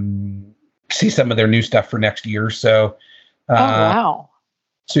see some of their new stuff for next year. So, wow.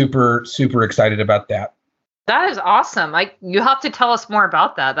 Super, super excited about that. That is awesome. You have to tell us more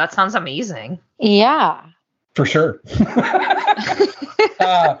about that. That sounds amazing. Yeah. For sure.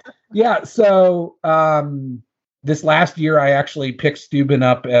 So this last year, I actually picked Steuben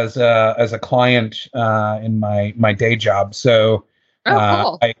up as a client in my day job. So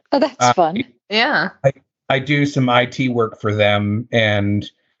cool. That's fun. Yeah. I do some IT work for them,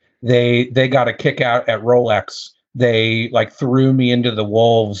 and they got a kick out at Rolex. They threw me into the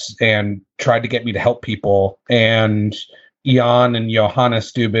wolves and tried to get me to help people. And Jan and Johanna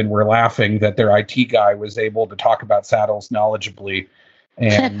Steuben were laughing that their IT guy was able to talk about saddles knowledgeably.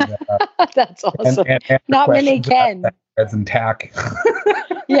 And that's awesome. And not many can. Threads and tack.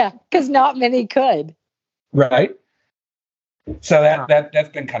 Yeah, because not many could. Right. So that's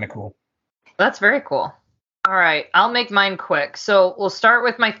been kind of cool. That's very cool. All right, I'll make mine quick. So we'll start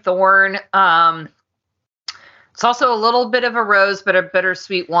with my thorn. It's also a little bit of a rose, but a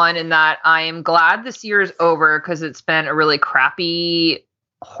bittersweet one in that I am glad this year is over because it's been a really crappy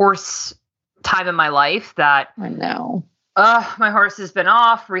horse time in my life that I know. My horse has been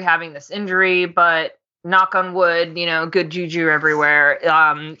off rehabbing this injury, but knock on wood, good juju everywhere.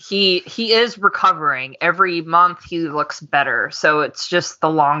 He is recovering. Every month he looks better. So it's just the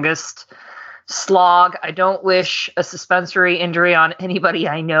longest slog. I don't wish a suspensory injury on anybody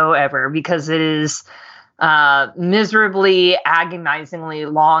I know ever, because it is miserably, agonizingly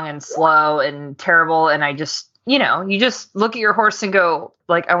long and slow and terrible. And I just, you just look at your horse and go,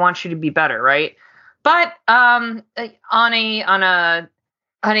 I want you to be better, right? But on a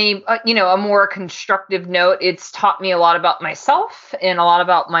more constructive note, it's taught me a lot about myself and a lot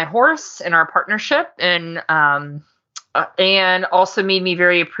about my horse and our partnership, and also made me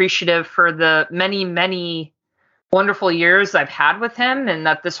very appreciative for the many, many wonderful years I've had with him, and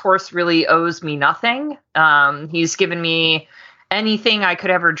that this horse really owes me nothing. He's given me anything I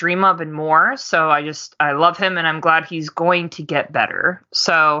could ever dream of and more. So I love him, and I'm glad he's going to get better.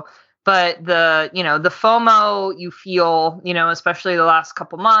 So, but the FOMO you feel, especially the last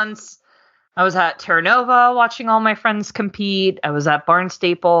couple months. I was at Terra Nova watching all my friends compete. I was at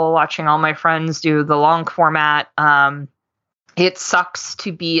Barnstaple watching all my friends do the long format. It sucks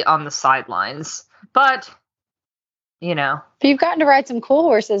to be on the sidelines, but But you've gotten to ride some cool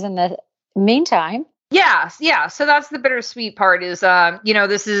horses in the meantime. Yeah. So that's the bittersweet part is,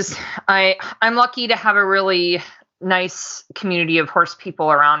 this is, I'm lucky to have a really nice community of horse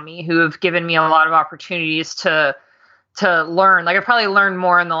people around me who have given me a lot of opportunities to learn. I've probably learned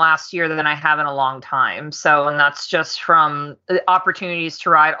more in the last year than I have in a long time. So, and that's just from opportunities to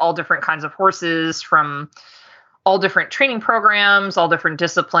ride all different kinds of horses, from all different training programs, all different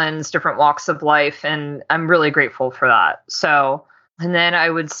disciplines, different walks of life. And I'm really grateful for that. So, and then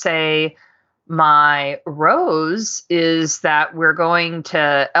I would say my rose is that we're going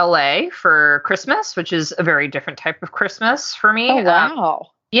to LA for Christmas, which is a very different type of Christmas for me. Oh,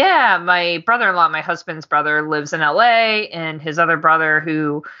 wow. Yeah, my brother-in-law, my husband's brother, lives in LA, and his other brother,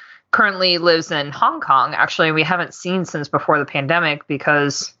 who currently lives in Hong Kong, actually, we haven't seen since before the pandemic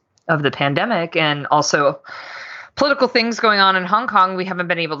because of the pandemic, and also political things going on in Hong Kong. We haven't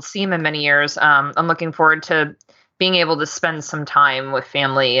been able to see him in many years. I'm looking forward to being able to spend some time with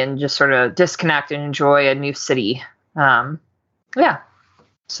family and just sort of disconnect and enjoy a new city. Yeah,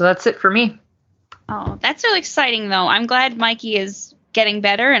 so that's it for me. Oh, that's really exciting, though. I'm glad Mikey is getting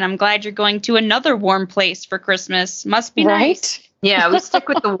better, and I'm glad you're going to another warm place for Christmas. Must be right? Nice. Yeah, we stick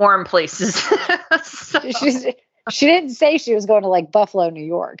with the warm places. She didn't say she was going to like Buffalo, New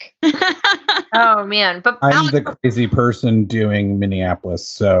York. Oh man, but I'm Alex, the crazy person doing Minneapolis,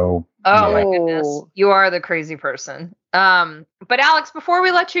 so oh my goodness, you are the crazy person. But Alex, before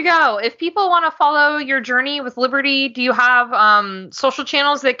we let you go, if people want to follow your journey with Liberty, do you have social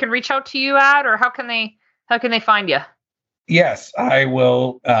channels they can reach out to you at, or how can they find you? Yes, I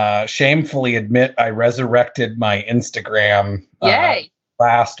will shamefully admit I resurrected my Instagram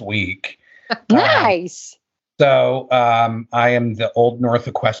last week. Nice. So I am the Old North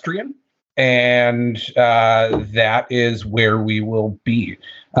Equestrian, and that is where we will be.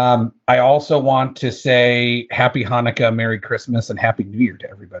 I also want to say Happy Hanukkah, Merry Christmas, and Happy New Year to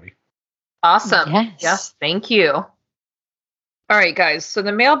everybody. Awesome. Yes, thank you. All right, guys. So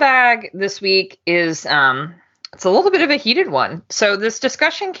the mailbag this week is it's a little bit of a heated one. So this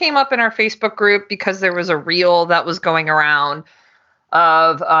discussion came up in our Facebook group because there was a reel that was going around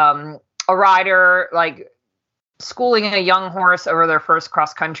of a rider like schooling a young horse over their first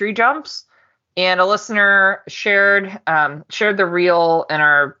cross country jumps, and a listener shared the reel in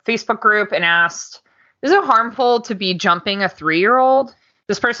our Facebook group and asked, "Is it harmful to be jumping a 3-year-old?"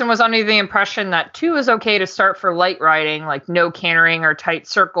 This person was under the impression that 2 is okay to start for light riding, like no cantering or tight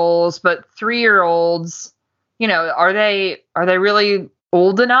circles, but 3-year-olds, are they really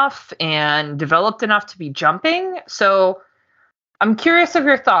old enough and developed enough to be jumping? So I'm curious of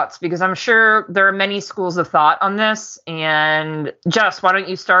your thoughts, because I'm sure there are many schools of thought on this. And Jess, why don't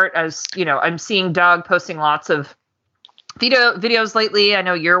you start? As I'm seeing Doug posting lots of videos lately. I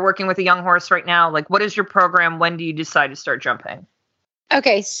know you're working with a young horse right now. Like, what is your program? When do you decide to start jumping?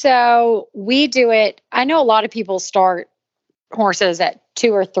 Okay, so we do it. I know a lot of people start horses at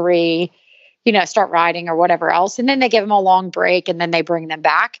 2 or 3, start riding or whatever else, and then they give them a long break and then they bring them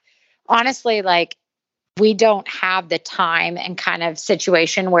back. Honestly, like, we don't have the time and kind of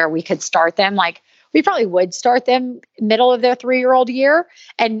situation where we could start them. Like, we probably would start them middle of their 3-year-old year,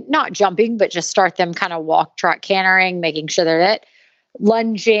 and not jumping, but just start them kind of walk, trot, cantering, making sure that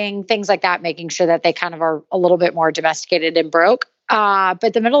lunging, things like that, making sure that they kind of are a little bit more domesticated and broke.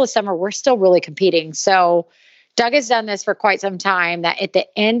 But the middle of summer, we're still really competing. So Doug has done this for quite some time, that at the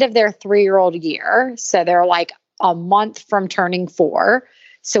end of their 3-year-old year, so they're like a month from turning 4.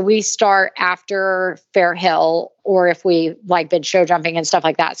 So we start after Fair Hill, or if we like been show jumping and stuff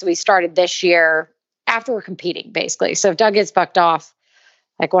like that. So we started this year after we're competing, basically. So if Doug gets bucked off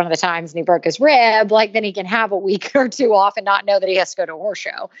like one of the times and he broke his rib, like, then he can have a week or 2 off and not know that he has to go to a horse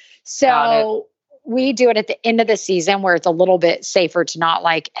show. So we do it at the end of the season, where it's a little bit safer to not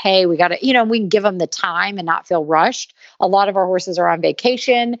like, hey, we got to, we can give them the time and not feel rushed. A lot of our horses are on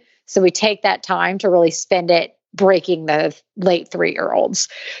vacation, so we take that time to really spend it breaking the late 3-year-olds.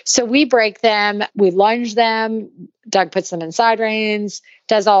 So we break them, we lunge them. Doug puts them in side reins,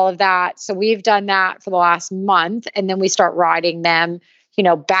 does all of that. So we've done that for the last month. And then we start riding them,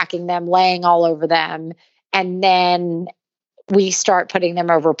 backing them, laying all over them. And then we start putting them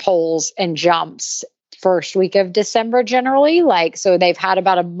over poles and jumps first week of December generally. So they've had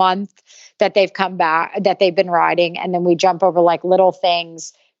about a month that they've come back, that they've been riding. And then we jump over like little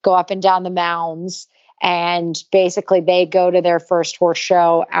things, go up and down the mounds. And basically they go to their first horse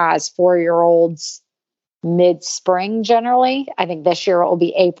show as 4-year-olds mid-spring generally. I think this year it will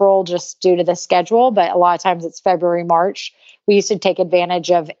be April just due to the schedule, but a lot of times it's February, March. We used to take advantage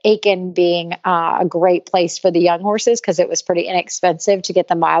of Aiken being a great place for the young horses because it was pretty inexpensive to get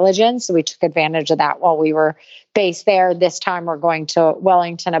the mileage in. So we took advantage of that while we were based there. This time we're going to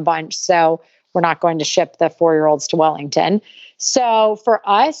Wellington a bunch. So we're not going to ship the 4-year-olds to Wellington. So for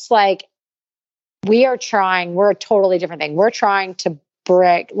us, like, we're a totally different thing. We're trying to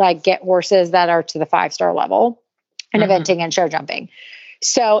get horses that are to the 5-star level in eventing and show jumping.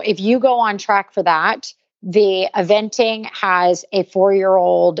 So if you go on track for that, the eventing has a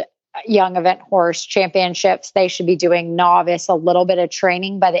 4-year-old young event horse championships. They should be doing novice, a little bit of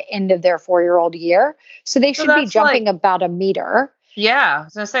training by the end of their 4-year-old year. So they should be jumping about a meter. Yeah, I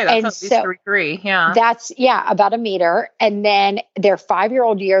was going to say that's at least 3. Yeah. That's about a meter. And then their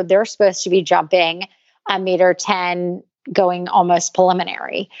 5-year-old year, they're supposed to be jumping a meter 10, going almost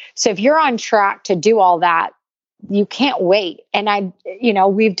preliminary. So if you're on track to do all that, you can't wait. And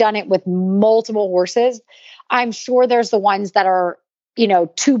we've done it with multiple horses. I'm sure there's the ones that are,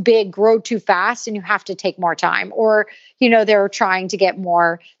 too big, grow too fast, and you have to take more time, or, they're trying to get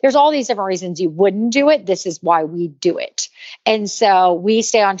more. There's all these different reasons you wouldn't do it. This is why we do it. And so we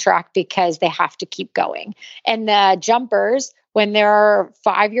stay on track because they have to keep going. And the jumpers, when they're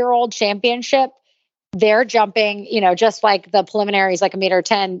 5-year-old championship, they're jumping, just like the preliminaries, like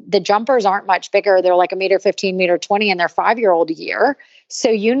 1.10 m. The jumpers aren't much bigger. They're like 1.15 m, 1.20 m in their 5-year-old year. So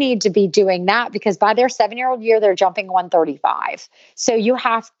you need to be doing that because by their 7-year-old year, they're jumping 135. So you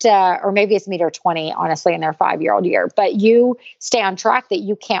have to, or maybe it's 1.20 m, honestly, in their 5-year-old year, but you stay on track that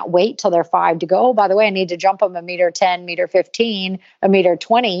you can't wait till they're 5 to go, oh, by the way, I need to jump them 1.10 m, 1.15 m,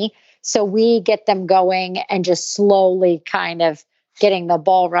 1.20 m. So we get them going and just slowly kind of getting the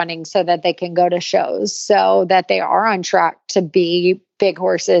ball running so that they can go to shows, so that they are on track to be big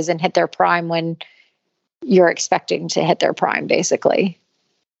horses and hit their prime when you're expecting to hit their prime, basically.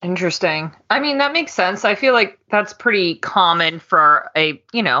 Interesting. I mean, that makes sense. I feel like that's pretty common for a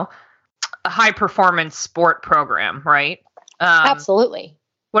high performance sport program, right? Absolutely.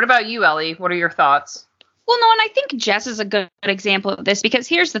 What about you, Ellie? What are your thoughts? Well, no, and I think Jess is a good example of this because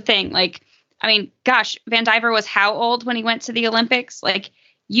here's the thing. Like, I mean, gosh, Van Diver was how old when he went to the Olympics? Like,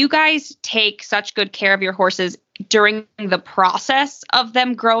 you guys take such good care of your horses during the process of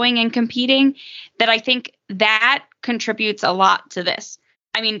them growing and competing that I think that contributes a lot to this.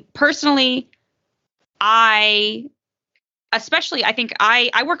 I mean, personally, I think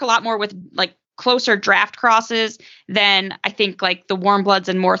I work a lot more with like closer draft crosses than I think like the warm bloods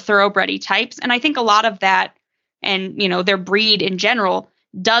and more thoroughbred types. And I think a lot of that and, their breed in general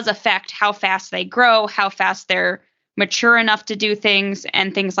does affect how fast they grow, how fast they're mature enough to do things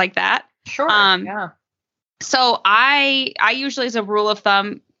and things like that. Sure. Yeah. So I usually, as a rule of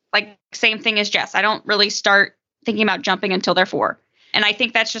thumb, like same thing as Jess, I don't really start thinking about jumping until they're 4. And I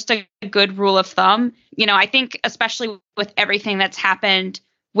think that's just a good rule of thumb. I think especially with everything that's happened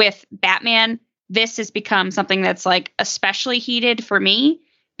with Batman, this has become something that's like especially heated for me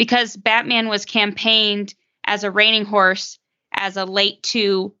because Batman was campaigned as a reining horse as a late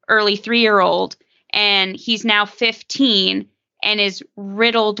 2, early 3-year-old, and he's now 15 and is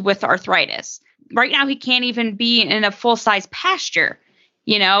riddled with arthritis. Right now, he can't even be in a full-size pasture,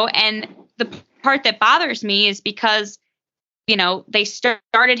 and the part that bothers me is because they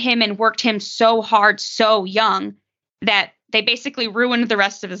started him and worked him so hard, so young that they basically ruined the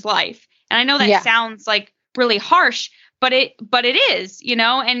rest of his life. And I know that sounds like really harsh, but it is,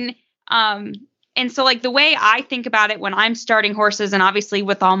 and so like the way I think about it when I'm starting horses, and obviously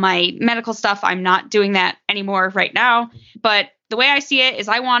with all my medical stuff, I'm not doing that anymore right now. But the way I see it is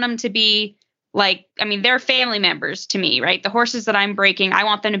I want them to be like, I mean, they're family members to me, right? The horses that I'm breaking, I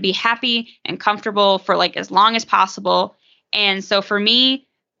want them to be happy and comfortable for like as long as possible. And so for me,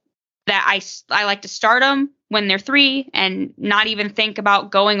 that I like to start them when they're 3 and not even think about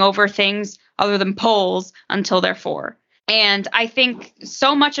going over things other than poles until they're 4. And I think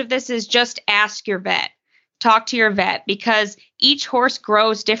so much of this is just ask your vet, talk to your vet, because each horse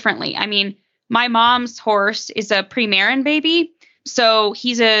grows differently. I mean, my mom's horse is a Premarin baby, so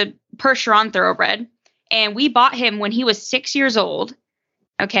he's a Percheron thoroughbred, and we bought him when he was 6 years old,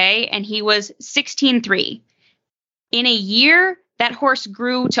 okay, and he was 16.3. In a year, that horse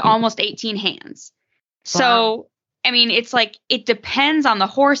grew to almost 18 hands. Wow. So, I mean, it's like, it depends on the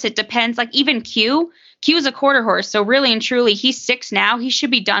horse. It depends, like even Q is a quarter horse. So really and truly, he's 6 now. He should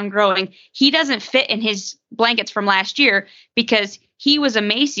be done growing. He doesn't fit in his blankets from last year because he was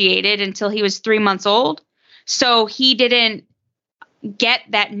emaciated until he was 3 months old. So he didn't get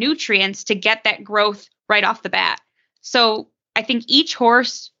that nutrients to get that growth right off the bat. So I think each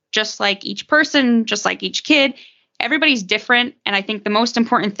horse, just like each person, just like each kid, everybody's different. And I think the most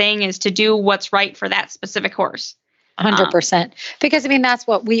important thing is to do what's right for that specific horse. 100%. Because I mean, that's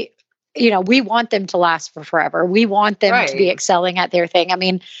what we want them to last for forever. We want them to be excelling at their thing. I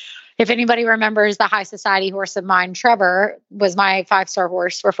mean, if anybody remembers the high society horse of mine, Trevor was my 5-star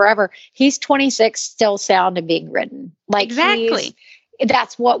horse for forever. He's 26, still sound and being ridden. Like exactly.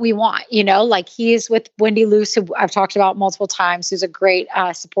 That's what we want, like he's with Wendy Luce, who I've talked about multiple times, who's a great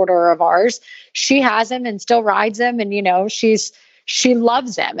supporter of ours. She has him and still rides him. And, she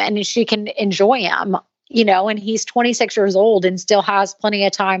loves him and she can enjoy him, and he's 26 years old and still has plenty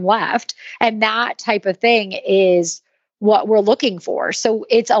of time left. And that type of thing is what we're looking for. So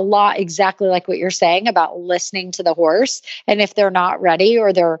it's a lot exactly like what you're saying about listening to the horse. And if they're not ready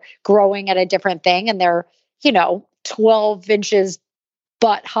or they're growing at a different thing and they're, 12 inches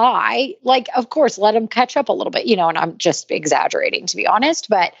butt high, like, of course, let them catch up a little bit, and I'm just exaggerating to be honest,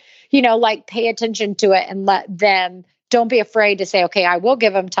 but, like pay attention to it and let them, don't be afraid to say, okay, I will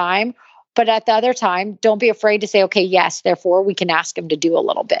give them time. But at the other time, don't be afraid to say, okay, yes, therefore we can ask them to do a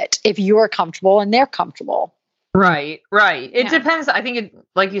little bit if you're comfortable and they're comfortable. Right. It depends. I think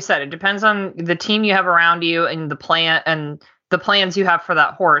like you said, it depends on the team you have around you and the plan and the plans you have for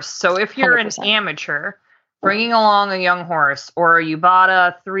that horse. So if you're 100%. An amateur bringing along a young horse, or you bought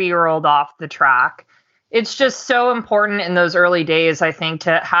a 3-year-old off the track, it's just so important in those early days, I think,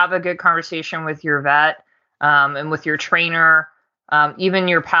 to have a good conversation with your vet and with your trainer, even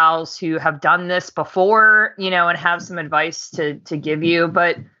your pals who have done this before, and have some advice to give you.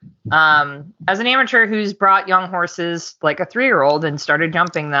 But as an amateur who's brought young horses like a 3-year-old and started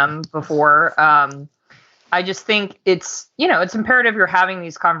jumping them before, I just think it's imperative you're having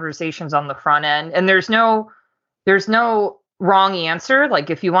these conversations on the front end, and there's no wrong answer. Like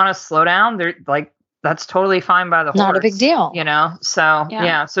if you want to slow down, that's totally fine by the horse. Not a big deal. So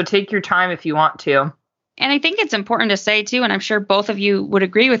yeah. So take your time if you want to. And I think it's important to say too, and I'm sure both of you would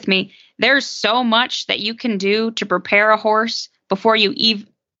agree with me, there's so much that you can do to prepare a horse before you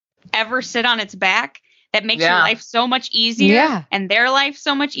ever sit on its back that makes your life so much easier and their life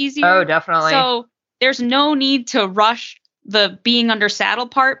so much easier. Oh, definitely. So there's no need to rush the being under saddle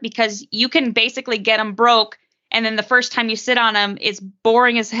part, because you can basically get them broke, and then the first time you sit on them, it's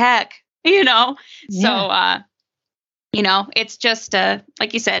boring as heck, So, it's just,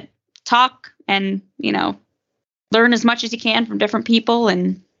 like you said, talk and, learn as much as you can from different people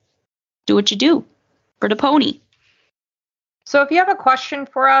and do what you do for the pony. So if you have a question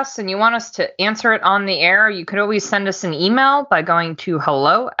for us and you want us to answer it on the air, you could always send us an email by going to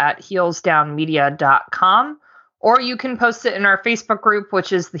hello@heelsdownmedia.com, or you can post it in our Facebook group,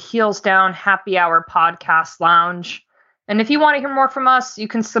 which is the Heels Down Happy Hour Podcast Lounge. And if you want to hear more from us, you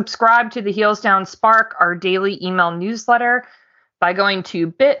can subscribe to the Heels Down Spark, our daily email newsletter, by going to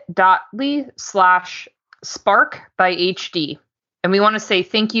bit.ly/spark-by-HD. And we want to say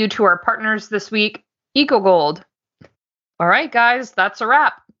thank you to our partners this week, EcoGold. All right, guys, that's a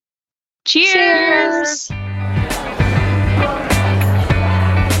wrap. Cheers.